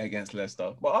get it against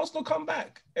Leicester, but Arsenal come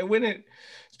back and win it,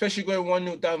 especially going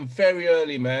 1-0 down very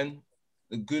early, man.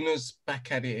 The Gunners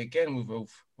back at it again with a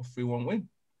 3-1 win.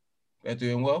 They're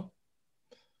doing well.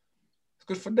 It's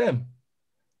good for them.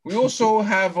 We also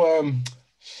have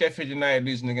Sheffield United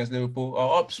losing against Liverpool.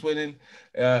 Our Ops winning.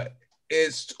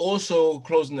 It's also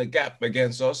closing the gap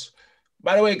against us.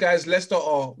 By the way, guys, Leicester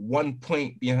are 1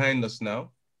 point behind us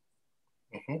now.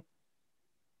 Mm-hmm.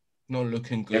 Not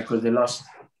looking good. Yeah, because they lost.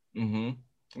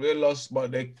 Mm-hmm. They lost,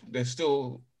 but they're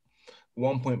still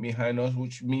 1 point behind us,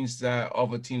 which means that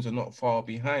other teams are not far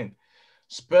behind.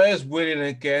 Spurs winning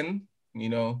again. You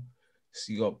know,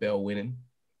 so you got Bell winning.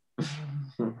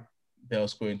 Bell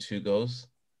scoring 2 goals.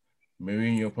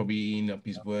 Mourinho probably eating up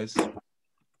his words.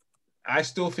 I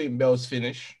still think Bell's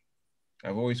finish.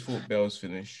 I've always thought Bell's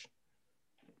finish.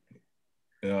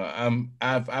 You know,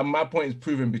 my point is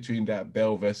proven between that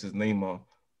Bell versus Neymar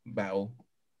battle.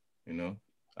 You know,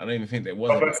 I don't even think there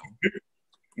was a battle.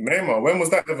 Neymar, when was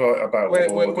that ever about?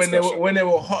 When they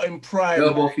were hot in prime. They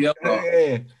were both young.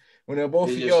 Yeah. When they were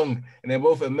both young and they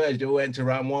both emerged, they went to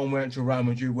one went to Real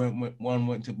Madrid, one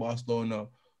went to Barcelona.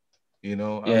 You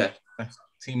know, yeah.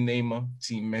 Team Neymar,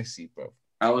 Team Messi, bro.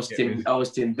 I was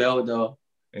team Bell though.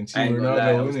 And Team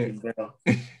Ronaldo, isn't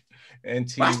it? And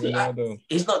Team Ronaldo.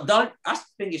 He's not done. I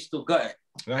think he's still got it.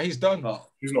 No, he's done. Oh,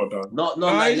 he's not done.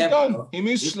 He's done. Though. He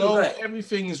moves slow.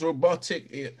 Everything is robotic.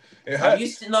 It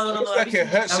hurts. No. It's like it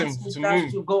hurts him to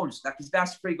move. 2 goals. Like his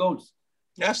last 3 goals.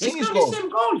 I've seen his goals. Same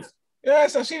goals.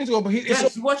 Yes, I've seen his goal. But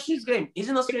watch his game. He's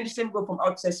not scoring the same goal from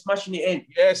outside, smashing it in.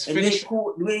 Yes, finish.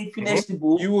 The way he finished the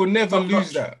ball. You will never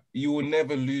lose that. You will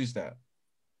never lose that.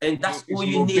 And that's all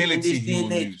you need in this day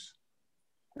and age.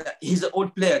 He's an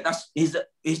old player.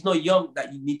 He's not young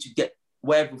that you need to get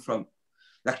wherever from.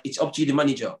 Like, it's up to you, the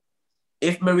manager.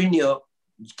 If Mourinho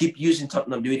keep using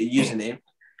Tottenham the way they're using him,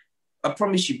 I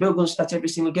promise you, Bell's going to start every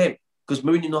single game because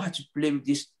Mourinho knows how to play with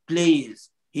these players.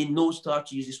 He knows how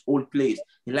to use these old players.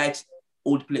 He likes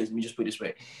old players. Let me just put it this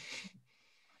way.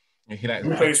 Yeah, Let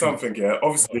me tell you something, yeah.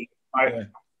 Obviously,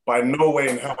 by no way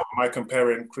in hell am I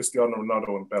comparing Cristiano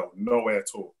Ronaldo and Bell. No way at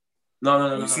all.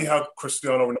 No. You see how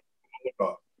Cristiano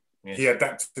Ronaldo, he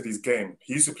adapted to his game.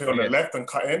 He used to play on the left and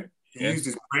cut in. He used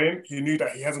his brain. He knew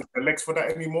that he hasn't the legs for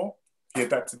that anymore. He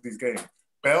adapted his game.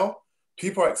 Bell,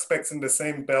 people are expecting the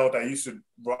same Bell that used to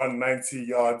run 90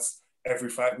 yards every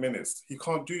 5 minutes. He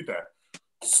can't do that.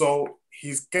 So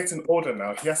he's getting older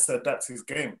now. He has to adapt his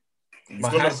game.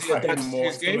 But has he adapted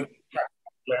his game?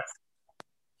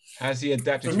 Has he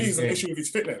adapted his game? For me, it's an issue with his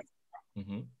fitness.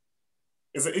 Mm-hmm.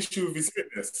 It's an issue with his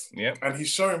fitness. Yeah. And he's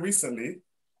showing recently,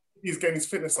 he's getting his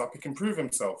fitness up. He can prove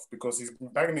himself because he's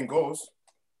banging in goals.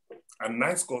 And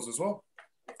nice goals as well.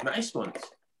 Nice ones.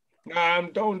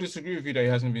 Don't disagree with you that he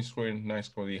hasn't been scoring nice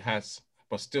goals. He has.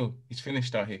 But still, he's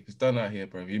finished out here. He's done out here,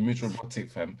 bro. He moves robotic,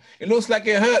 fam. It looks like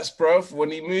it hurts, bro, when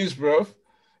he moves, bro. It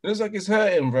looks like it's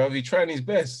hurting, bro. He's trying his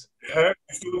best. Yeah,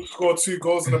 he still scored 2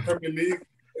 goals in the Premier League.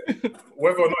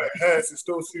 Whether or not it hurts, it's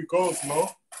still 2 goals, no?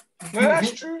 No,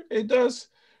 that's true. It does.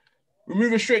 We're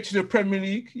moving straight to the Premier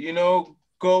League. You know,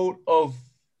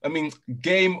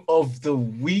 game of the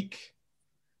week.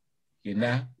 You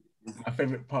know, my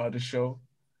favorite part of the show.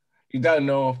 You don't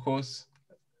know, of course.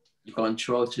 You can't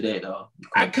troll today, though.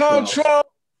 I can't troll,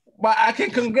 but I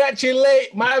can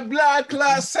congratulate my black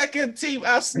class second team,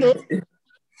 Arsenal.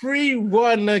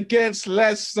 3-1 against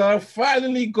Leicester.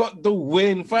 Finally got the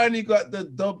win. Finally got the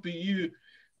W.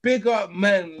 Big up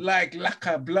men like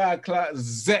Laka Black Class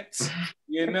Zet,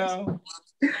 you know?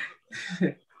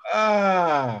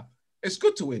 It's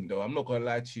good to win, though. I'm not going to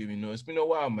lie to you, you know. It's been a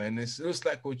while, man. It looks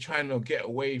like we're trying to get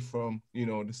away from, you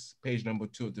know, this page number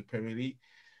 2 of the Premier League.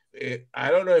 I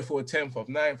don't know if we're 10th or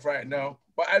 9th right now,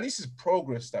 but at least it's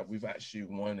progress that we've actually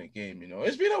won a game, you know.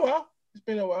 It's been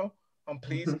a while. I'm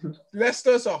pleased.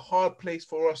 Leicester's a hard place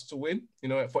for us to win, you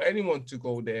know, for anyone to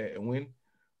go there and win.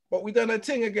 But we done a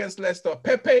thing against Leicester.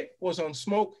 Pepe was on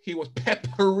smoke. He was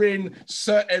peppering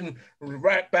certain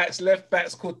right backs, left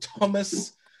backs called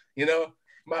Thomas. You know,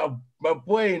 my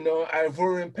boy, you know,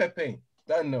 Ivorian Pepe.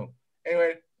 Don't know.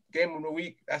 Anyway, game of the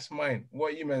week, that's mine.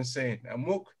 What are you man saying?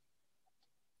 Mook?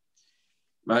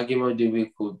 My game of the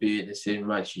week would be the same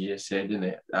match you just said, isn't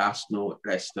it? The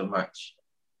Arsenal-Leicester match.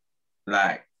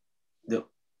 Like,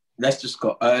 Leicester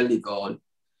scored early goal.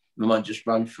 The man just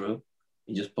ran through.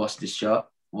 He just busted the shot,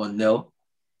 1-0.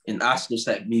 And Arsenal's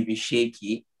like maybe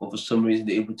shaky, but for some reason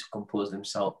they're able to compose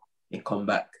themselves and come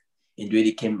back. And the way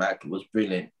they came back, it was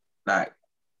brilliant. Like,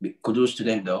 kudos to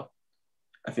them though.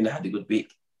 I think they had a good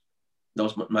week. That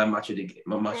was my match of the game,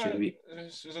 of the week.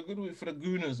 It was a good week for the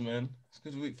Gooners, man. It's a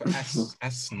good week for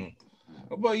Arsenal.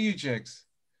 What about you, Jex?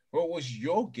 What was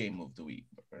your game of the week,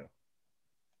 bro?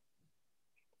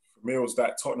 For me, it was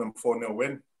that Tottenham 4-0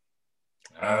 win.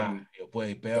 Your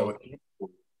boy Bell.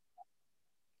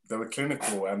 They were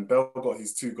clinical, and Bell got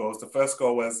his 2 goals. The first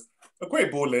goal was a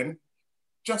great ball in,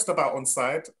 just about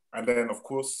onside. And then, of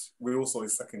course, we all saw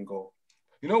his second goal.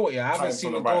 You know what? Yeah, I haven't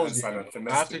seen the goals. I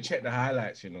have to check the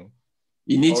highlights, you know.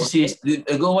 You need to see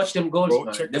go watch them goals,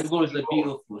 man. Them goals are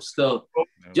beautiful still.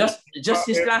 Just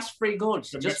his last 3 goals.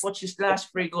 Just watch his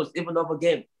last 3 goals, even over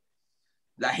game.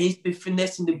 Like, he's been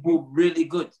finessing the ball really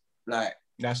good. Like,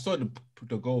 I saw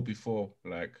the goal before,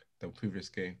 like the previous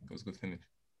game. It was a good finish.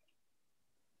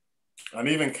 And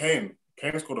even Kane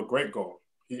scored a great goal.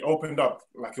 He opened up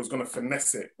like he was going to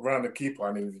finesse it around the keeper,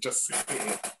 and he just hit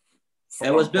it.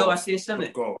 And was Bill assist, isn't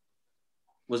it?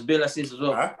 Was Bill assist as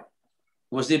well? Huh?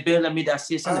 Was it Bill that made that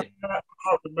assist, isn't it? I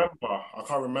can't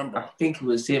remember. I think it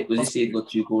was him, because he said he got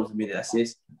 2 goals and made that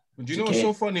assist. Do you know what's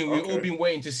so funny? We've all been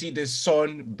waiting to see this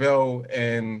Son, Bell,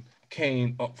 and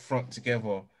Kane up front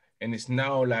together. And it's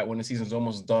now like when the season's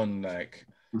almost done, like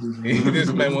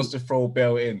this man wants to throw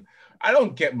Bell in. I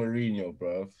don't get Mourinho,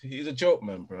 bro. He's a joke,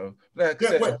 man, bro. Like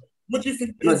wait, what do you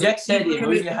think? No, Jack said it.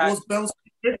 Was Bell's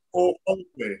fit or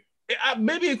Oldway?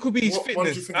 Maybe it could be his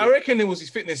fitness. I reckon it was his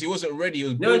fitness. He wasn't ready.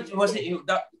 It wasn't.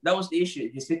 That was the issue.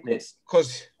 His fitness.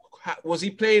 Because was he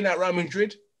playing at Real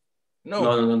Madrid?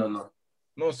 No.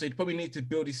 No, so he probably need to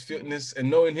build his fitness.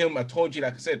 And knowing him, I told you,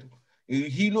 like I said,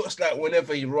 he looks like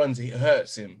whenever he runs, it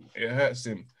hurts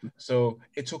him. So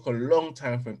it took a long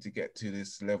time for him to get to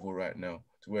this level right now,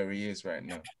 to where he is right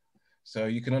now. So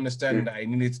you can understand that he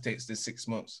needed to take the 6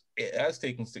 months. It has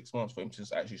taken 6 months for him to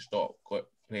actually start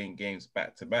playing games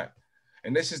back to back.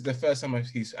 And this is the first time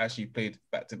he's actually played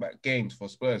back-to-back games for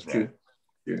Spurs, right?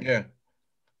 Yeah.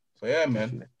 So yeah,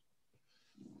 man.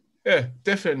 Yeah,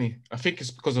 definitely. I think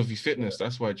it's because of his fitness.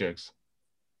 That's why, Jegs.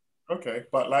 Okay,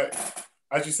 but like,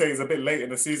 as you say, it's a bit late in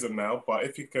the season now, but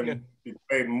if he can be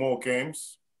playing more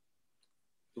games,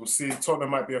 we'll see.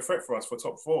 Tottenham might be a threat for us for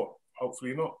top 4.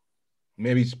 Hopefully not.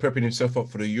 Maybe he's prepping himself up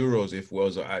for the Euros if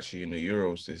Wales are actually in the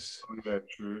Euros. Yeah,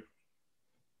 true.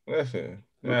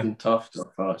 Looking tough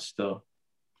for us still.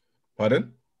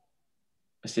 Pardon?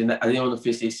 I said I didn't want to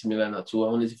face AC Milan at all.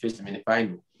 I wanted to face them in the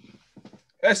final.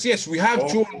 Yes, we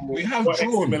have drawn. We have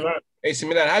drawn AC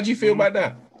Milan. How do you feel about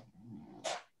that?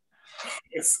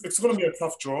 It's going to be a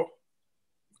tough draw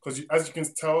because, as you can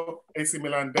tell, AC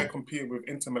Milan, they're competing with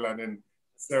Inter Milan in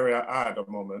Serie A at the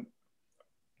moment.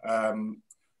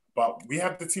 But we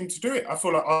have the team to do it. I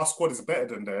feel like our squad is better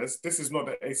than theirs. This is not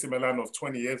the AC Milan of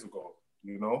 20 years ago,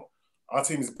 you know? Our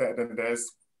team is better than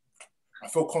theirs. I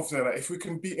feel confident that if we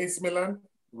can beat AC Milan,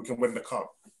 we can win the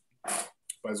cup.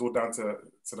 but it's all down to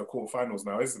the quarterfinals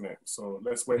now, isn't it? So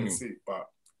let's wait and see. But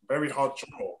very hard to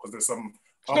call because there's some.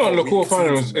 It's not the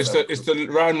quarterfinals. It's the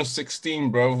round of 16,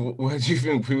 bro. Where do you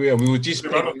think we are? We just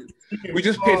played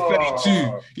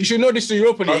 32. You should know this. The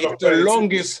Europa League. It's the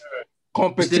longest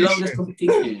competition. It's the longest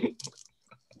competition.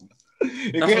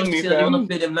 You That's get what me, I said. I want to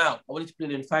play them now. I want to play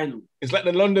them in the final. It's like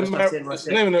the London Marathon.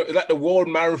 It's like the World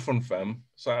Marathon, fam.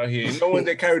 So out here, you know when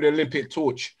they carry the Olympic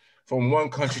torch from one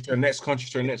country to the next country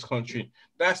to the next country.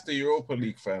 That's the Europa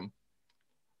League, fam.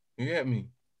 You get me?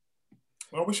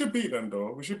 Well, we should beat them,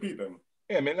 though. We should beat them.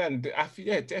 Yeah, man.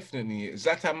 Definitely.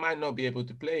 Zlatan might not be able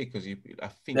to play because I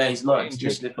think he's not. He's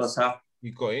missing the first half. He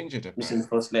got injured. Missing the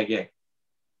first leg, yeah.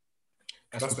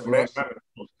 That's the main man.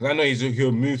 I know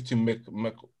he'll move to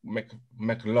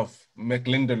McLindelof.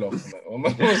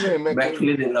 What was it?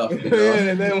 McLindelof.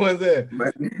 Yeah, the name was there.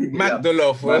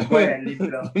 McDolof.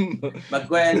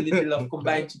 Maguire and Lindelof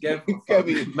combined together.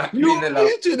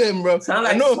 You to them, bro.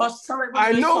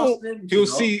 I know. You'll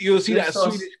see that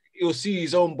Swedish. You'll see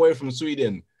his own boy from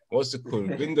Sweden. What's it called?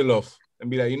 Lindelof,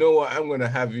 and be like, you know what? I'm gonna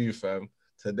have you, fam,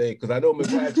 today, because I know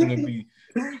Maguire's gonna be.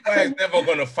 Maguire's never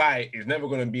gonna fight. He's never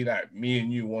gonna be like me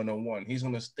and you one-on-one. He's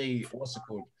gonna stay. What's it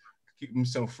called? Keep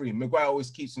himself free. Maguire always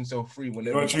keeps himself free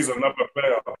whenever. You don't choose another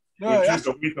player. No, choose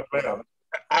a weaker player.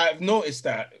 I've noticed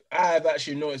that. I've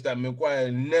actually noticed that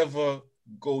Maguire never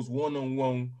goes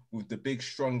one-on-one with the big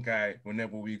strong guy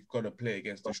whenever we've got to play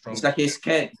against the strong. It's like he's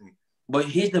scared. But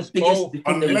he's the biggest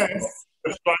defender. Unless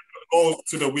the striker goes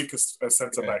to the weakest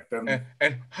centre back, then.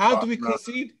 And how do we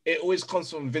concede? It always comes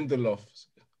from Lindelof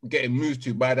getting moved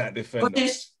to by that defender.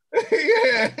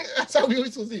 Yeah, that's how we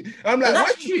always concede. I'm like,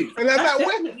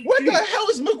 where the hell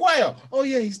is Maguire? Oh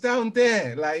yeah, he's down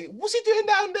there. Like, what's he doing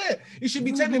down there? You should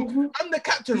be telling him, I'm the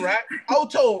captain, right? I'll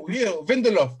tell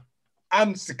Lindelof,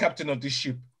 I'm the captain of this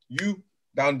ship. You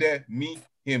down there, me,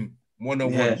 him.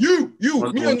 One-on-one. You,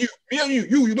 me and you.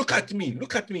 You look at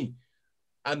me.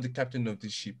 I'm the captain of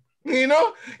this ship. You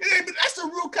know? Yeah, that's the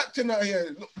real captain out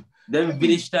here. Look, then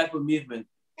Village type of movement.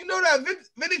 You know that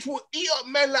Village will eat up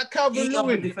men like Calvin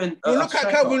Lewin. He'll look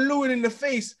at Calvin Lewin in the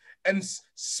face and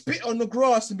spit on the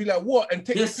grass and be like, what? And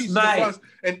take a piece of the grass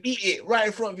and eat it right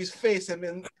in front of his face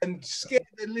and scare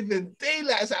the living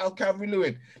daylights out of Calvin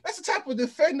Lewin. That's the type of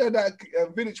defender that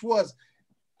Village was.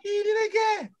 He didn't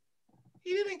care.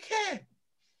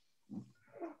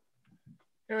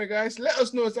 Anyway, guys, let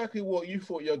us know exactly what you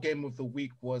thought your game of the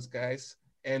week was, guys,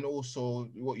 and also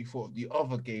what you thought the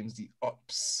other games, the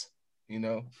ups. You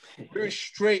know, we're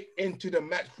straight into the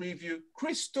match preview.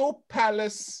 Crystal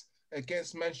Palace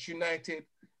against Manchester United.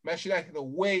 Manchester United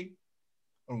away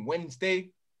on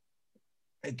Wednesday.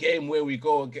 A game where we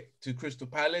go and get to Crystal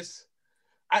Palace.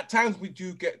 At times we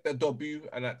do get the W,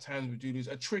 and at times we do lose.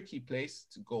 A tricky place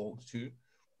to go to.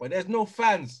 But there's no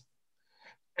fans.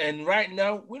 And right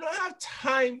now, we don't have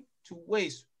time to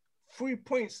waste. 3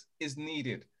 points is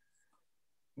needed.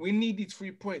 We need these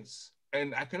 3 points.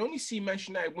 And I can only see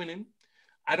Manchester United winning.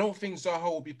 I don't think Zaha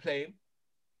will be playing,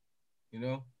 you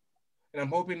know. And I'm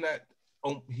hoping that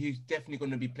he's definitely going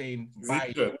to be playing.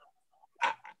 I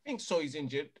think so, he's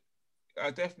injured. I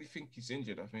definitely think he's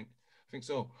injured, I think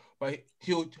so. But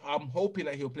I'm hoping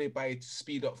that he'll play by to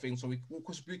speed up things. So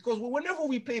because whenever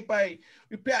we play by,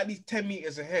 we play at least 10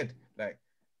 meters ahead. Like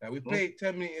we play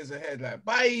 10 meters ahead. Like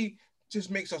by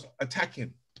just makes us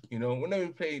attacking. You know, whenever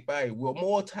we play by, we're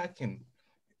more attacking.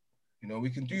 You know,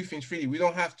 we can do things freely. We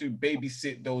don't have to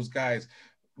babysit those guys.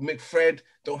 McFred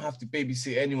don't have to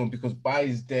babysit anyone because Bai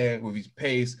is there with his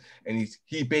pace and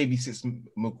he babysits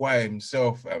Maguire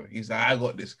himself. He's like, I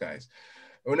got this, guys.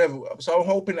 So I'm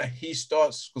hoping that he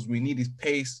starts because we need his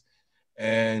pace,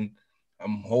 and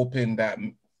I'm hoping that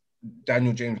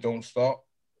Daniel James don't start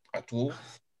at all.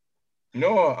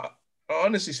 No,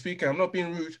 honestly speaking, I'm not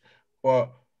being rude,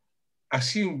 but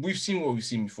we've seen what we've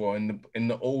seen before, and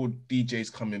the old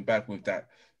DJs coming back with that,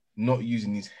 not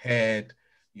using his head,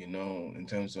 you know, in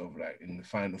terms of like in the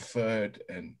final third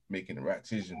and making the right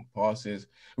decision passes.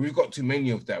 We've got too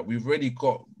many of that. We've already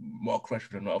got Mark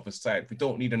Rashford on the other side. We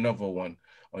don't need another one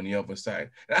on the other side.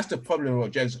 And that's the problem.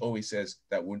 What James always says,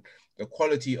 that the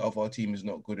quality of our team is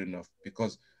not good enough,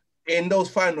 because in those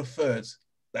final thirds,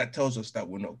 that tells us that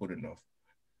we're not good enough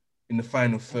in the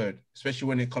final third, especially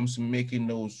when it comes to making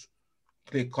those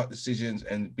clear-cut decisions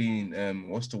and being,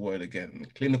 what's the word again?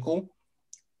 Clinical.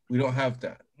 We don't have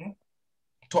that.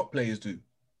 Top players do.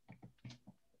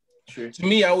 True. To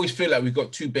me, I always feel like we've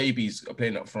got two babies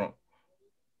playing up front.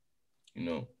 You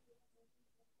know,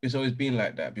 it's always been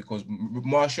like that because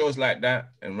Martial's like that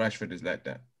and Rashford is like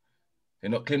that.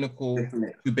 They're not clinical.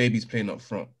 Definitely. Two babies playing up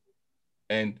front.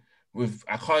 And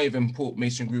I can't even put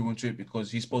Mason Greenwood into it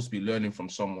because he's supposed to be learning from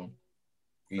someone.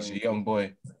 He's a young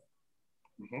boy.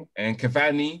 Mm-hmm. And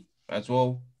Cavani as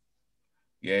well.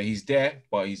 Yeah, he's there,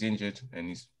 but he's injured,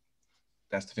 and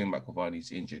that's the thing about Cavani,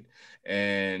 he's injured.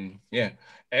 And yeah.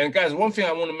 And guys, one thing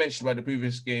I want to mention about the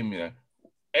previous game,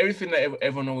 everything that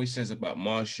everyone always says about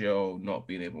Martial not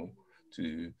being able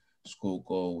to score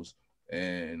goals,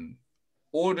 and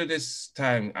all of this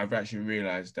time, I've actually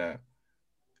realized that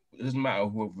it doesn't matter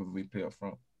whoever we play up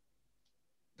front.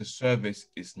 The service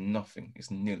is nothing.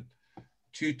 It's nil.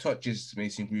 2 touches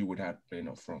Mason Greenwood had playing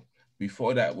up front.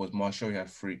 Before that was Martial, he had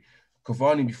 3.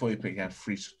 Cavani, before he played, he had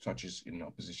 3 touches in the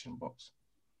opposition box.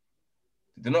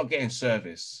 They're not getting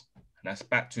service, and that's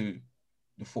back to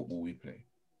the football we play.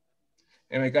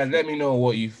 Anyway, guys, let me know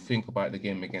what you think about the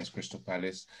game against Crystal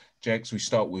Palace. Jex, we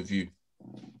start with you.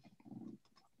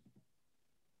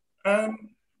 I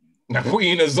put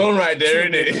you in a zone right there,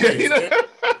 innit?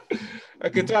 I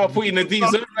can tell I put you in a deep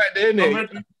zone right there,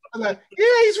 innit? I'm like, yeah,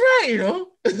 he's right,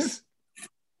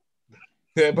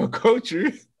 Yeah, but coach,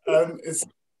 it's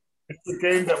a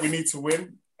game that we need to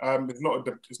win. It's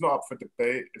not up for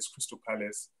debate. It's Crystal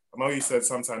Palace. I know you said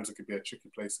sometimes it could be a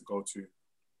tricky place to go to,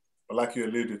 but like you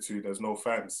alluded to, there's no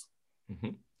fans.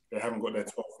 Mm-hmm. They haven't got their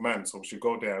 12th man, so we should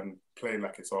go there and play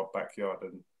like it's our backyard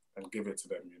and give it to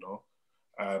them,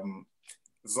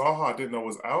 Zaha, I didn't know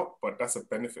was out, but that's a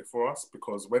benefit for us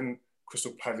because when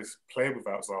Crystal Palace play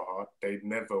without Zaha, they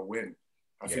never win.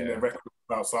 I think their record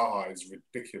without Zaha is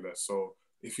ridiculous. So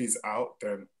if he's out,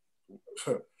 then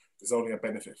it's only a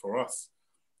benefit for us.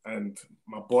 And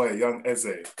my boy, young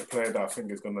Eze, the player that I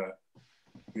think is going to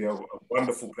be a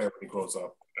wonderful player when he grows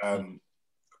up.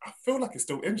 I feel like he's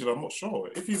still injured. I'm not sure.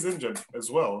 If he's injured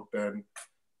as well, then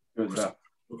he's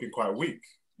looking quite weak,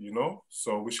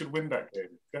 So we should win that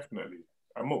game, definitely.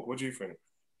 Amok, what do you think?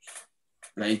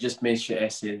 Like, you just made sure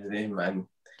Eze is in, man.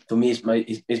 For me,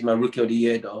 it's my rookie of the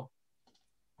year, though.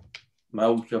 My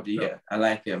rookie of the year. I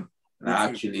like him.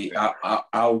 Actually,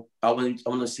 I want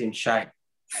to see him shine.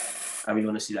 I really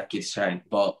want to see that kid shine.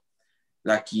 But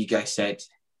like you guys said,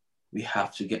 we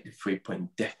have to get the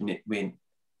 3-point definite win.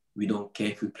 We don't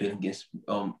care if we play against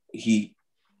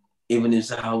even if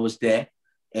Zaha was there,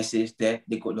 Eze is there,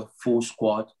 they got the full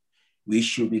squad. We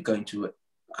should be going to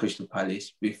Crystal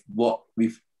Palace with what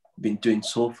we've been doing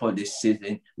so far this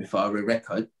season with our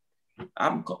record.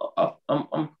 I'm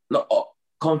not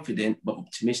confident but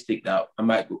optimistic that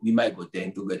we might go there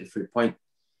and go get the 3-point,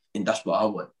 and that's what I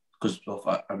want because of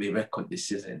our record this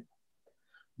season.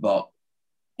 But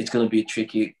it's going to be a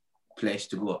tricky place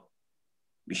to go.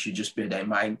 We should just bear that in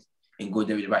mind and go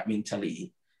there with the right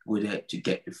mentality. Go there to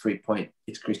get the 3-point.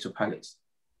 It's Crystal Palace.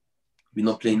 We're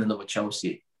not playing another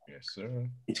Chelsea. Yes, sir.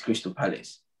 It's Crystal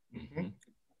Palace. Mm-hmm.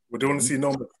 We don't want to see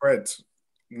no McFred.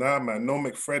 Nah, man, no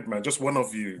McFred, man. Just one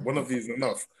of you. One of you is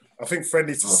enough. I think Fred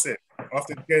needs to sit.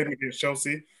 After the game against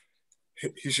Chelsea,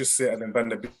 he should sit and then Van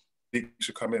der Beek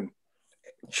should come in.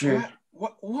 True.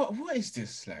 What is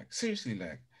this like? Seriously,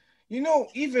 like,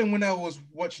 even when I was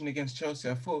watching against Chelsea,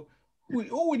 I thought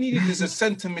all we needed is a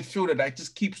centre midfielder that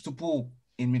just keeps the ball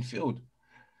in midfield.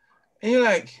 And you're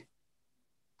like,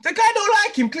 the guy don't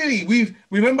like him, clearly.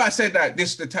 Remember I said that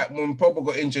the time when Pogba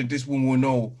got injured, this one will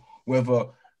know whether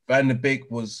Van der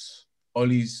Beek was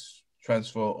Ollie's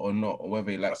transfer or not, or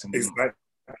whether he likes him. Exactly.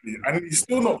 And he's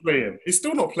still not playing.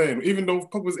 Even though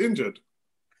Pogba's injured.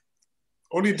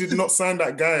 Ollie did not sign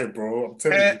that guy, bro. I'm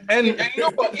telling you.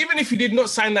 And but even if you did not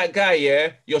sign that guy,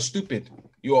 you're stupid.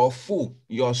 You're a fool.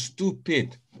 You're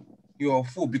stupid. You're a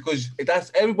fool because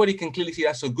everybody can clearly see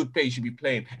that's a good player you should be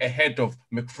playing ahead of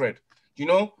McFred.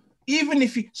 Even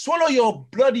if you swallow your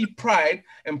bloody pride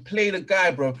and play the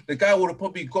guy, bro, the guy would have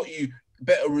probably got you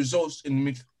better results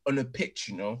on the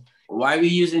pitch, Why are we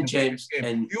using James?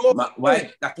 And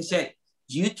why, like I said,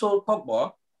 you told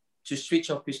Pogba to switch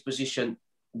up his position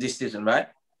this season, right?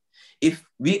 If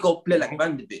we go play like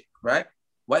Van der Beek, right?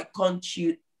 Why can't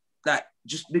you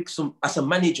just make as a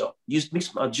manager, make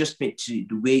some adjustment to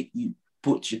the way you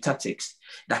put your tactics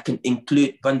that can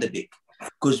include Van der Beek?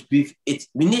 Because we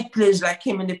need players like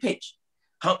him in the pitch.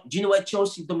 Do you know what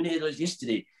Chelsea dominated us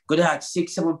yesterday? Because they had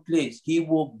 6-7 players. He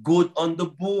was good on the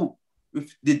ball.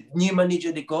 With the new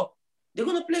manager they got, they're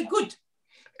gonna play good.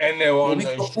 And they were on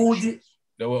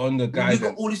the guidance. We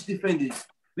got all these defenders.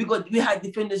 We had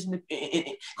defenders in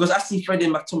the because I see Fred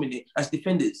and McTominay as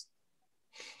defenders.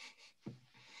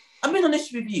 I'm being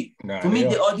honest with you. For me,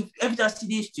 they are every time I see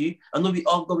these two, I know we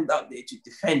are going out there to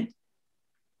defend.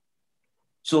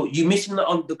 So you're missing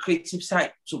on the creative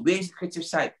side. So where's the creative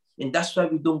side? And that's why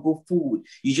we don't go forward.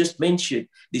 You just mentioned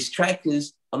the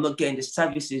strikers are not getting the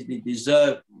services they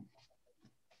deserve.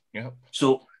 Yeah.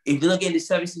 So If they're not getting the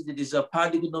services they deserve, how are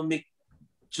they going to make?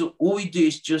 So all we do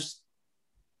is just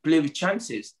play with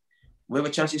chances. Whatever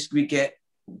chances we get,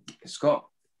 score.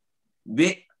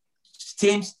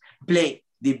 Teams play.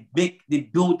 They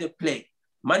build the play.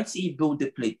 Man City build the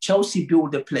play. Chelsea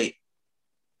build the play.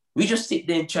 We just sit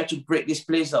there and try to break this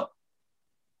place up.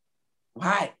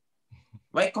 Why?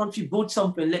 Why can't you build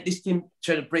something and let this team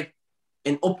try to break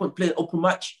an open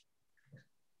match?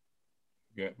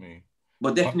 Get me.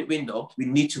 But definite win though. We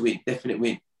need to win. Definite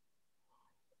win.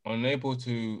 Unable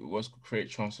to create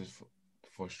chances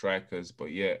for strikers,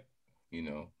 but yet,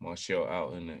 Martial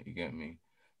out in it. You get me?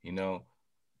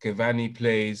 Cavani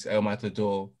plays El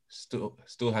Matador,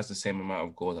 still has the same amount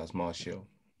of goals as Martial.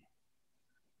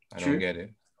 I don't get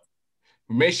it.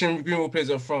 Mason Greenwood plays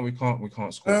up front. We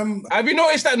can't score. Have you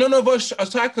noticed that none of us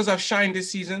strikers have shined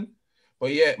this season?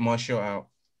 But yet Martial out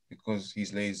because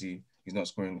he's lazy. He's not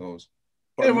scoring goals.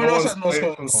 But everyone else has not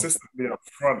scoring consistently up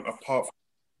front. Apart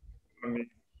from,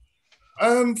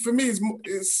 for me,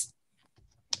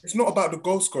 it's not about the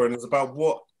goal scoring. It's about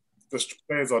what the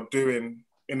players are doing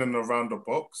in and around the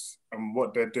box and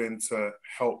what they're doing to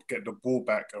help get the ball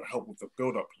back and help with the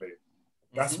build-up play.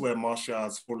 That's where Martial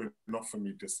has fallen off for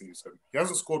me this season. He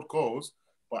hasn't scored goals,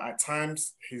 but at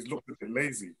times he's looked a bit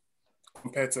lazy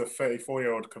compared to a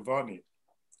 34-year-old Cavani,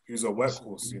 who's a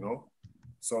workhorse,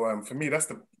 So for me, that's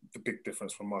the big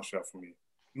difference from Martial for me,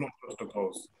 not just the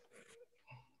goals.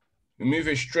 We're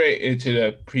moving straight into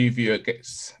the preview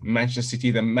against Manchester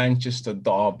City, the Manchester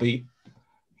Derby.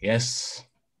 Yes.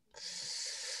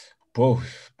 Boy.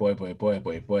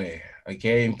 A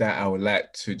game that I would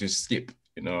like to just skip.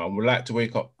 I would like to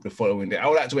wake up the following day. I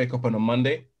would like to wake up on a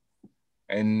Monday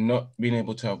and not being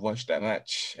able to have watched that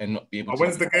match and not be able to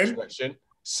when's the game?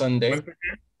 Sunday. When's the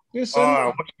game? Yeah, Sunday. I'm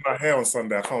watching my hair on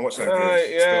Sunday. I can't watch that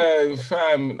game. Yeah,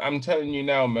 fam. I'm telling you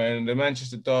now, man. The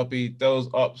Manchester Derby, those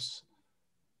ups.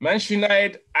 Manchester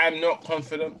United, I'm not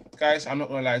confident. Guys, I'm not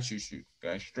going to lie to you,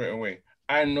 guys, straight away.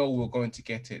 I know we're going to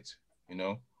get it,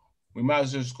 We might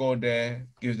as well just go there,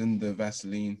 give them the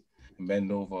Vaseline, and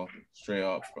bend over straight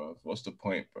up, bro. What's the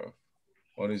point, bro?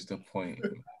 What is the point?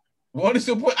 What is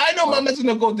the point? I know my man's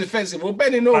going to go defensive. We're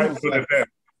bending over.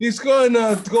 He's going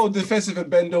to go defensive and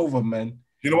bend over, man.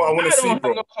 You know what I want to see,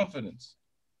 bro? No confidence.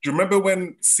 Do you remember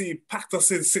when City packed us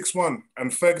in 6-1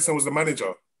 and Ferguson was the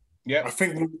manager? Yeah. I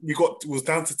think it was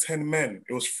down to 10 men.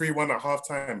 It was 3-1 at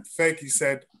halftime. Fergie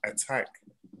said, attack.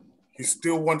 He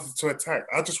still wanted to attack.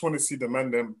 I just want to see the man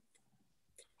them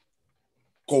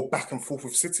go back and forth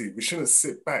with City. We shouldn't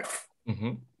sit back.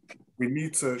 Mm-hmm. We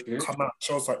need to come out.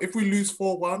 Shows if we lose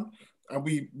 4-1 and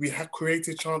we had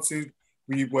created chances,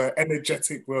 we were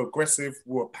energetic, we were aggressive,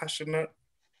 we were passionate,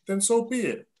 then so be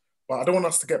it. But I don't want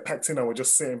us to get packed in and we're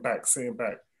just sitting back.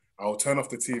 I'll turn off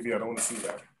the TV. I don't want to see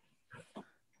that.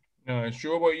 No,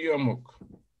 sure about you, Amok?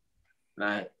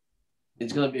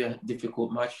 It's going to be a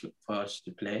difficult match for us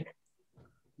to play,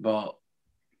 but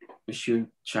we should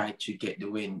try to get the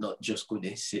win, not just go there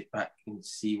and sit back and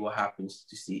see what happens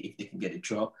to see if they can get a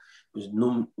draw. Because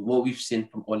what we've seen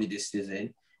from all of this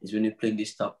season is when we play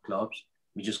these top clubs,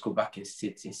 we just go back and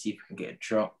sit and see if we can get a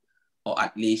draw or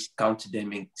at least counter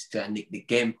them and try and nick the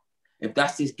game. If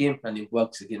that's his game plan, it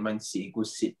works against Man City, go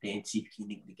sit there and see if you can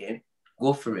nick the game.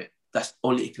 Go for it. That's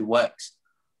only if it works.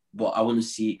 But I want to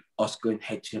see us going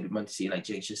head-to-head with Man City, like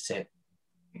Jake just said.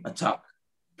 Attack,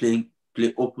 play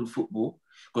open football.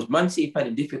 Because Man City find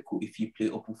it difficult if you play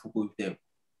open football with them.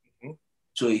 Mm-hmm.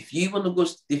 So if you want to go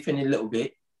defend a little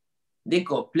bit, they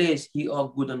got players who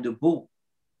are good on the ball.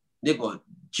 They got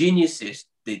geniuses.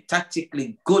 They're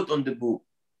tactically good on the ball.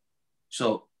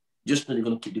 So just know they're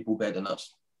going to keep the ball better than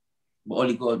us. But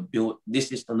Oli got to build.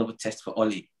 This is another test for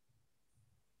Oli.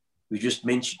 We just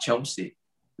mentioned Chelsea,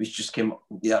 which just came up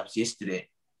yesterday.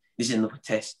 This is another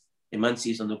test. And Man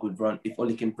City is on a good run. If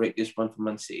Oli can break this run for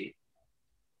Man City,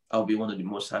 I'll be one of the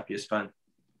most happiest fans.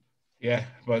 Yeah,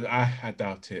 but I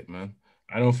doubt it, man.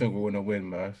 I don't think we're going to win,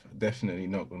 man. Definitely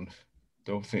not going to.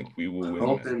 Don't think we will win.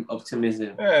 Hope and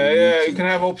optimism. Yeah, you can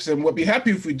have optimism. We'll be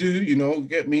happy if we do,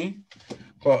 get me.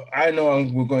 But I know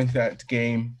we're going to that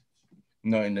game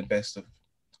not in the best of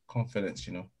confidence,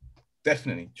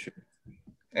 Definitely. True.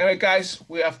 Anyway, guys,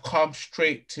 we have come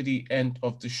straight to the end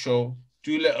of the show.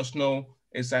 Do let us know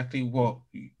exactly what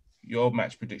your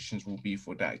match predictions will be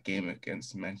for that game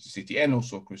against Manchester City and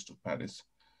also Crystal Palace.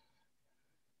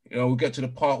 We'll get to the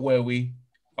part where we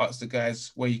ask the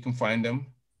guys where you can find them.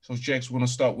 So, Jex, we're going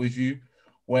to start with you.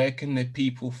 Where can the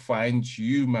people find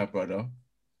you, my brother?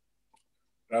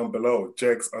 Down below,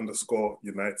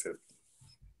 Jegs_United.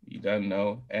 You don't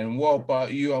know. And what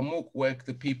about you, Amok? Where can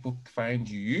the people find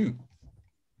you?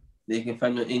 They can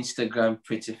find me on Instagram,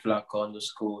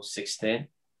 prettyflaco_16.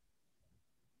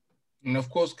 And of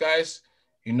course, guys,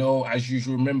 you know, as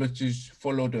usual, remember to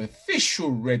follow the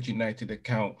official Red United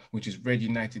account, which is Red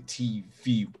United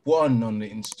TV1 on the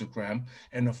Instagram.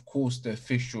 And of course, the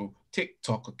official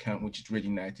TikTok account, which is Red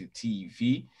United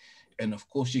TV. And of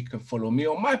course, you can follow me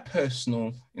on my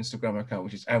personal Instagram account,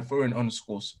 which is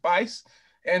 @Ivorian_Spice.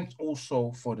 And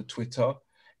also for the Twitter.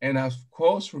 And of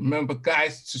course, remember,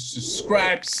 guys, to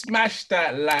subscribe, smash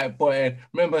that like button.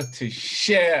 Remember to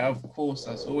share, of course,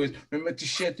 as always. Remember to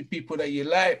share to people that you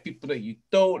like, people that you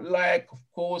don't like, of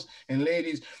course. And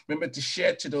ladies, remember to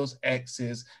share to those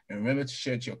exes. And remember to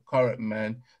share to your current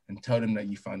man and tell them that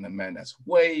you found a man that's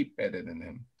way better than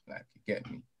him. Like, you get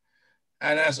me?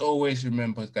 And as always,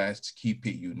 remember, guys, to keep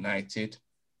it united.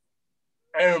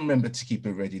 And remember to keep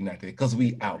it Red United, because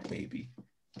we out, baby.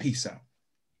 Peace out.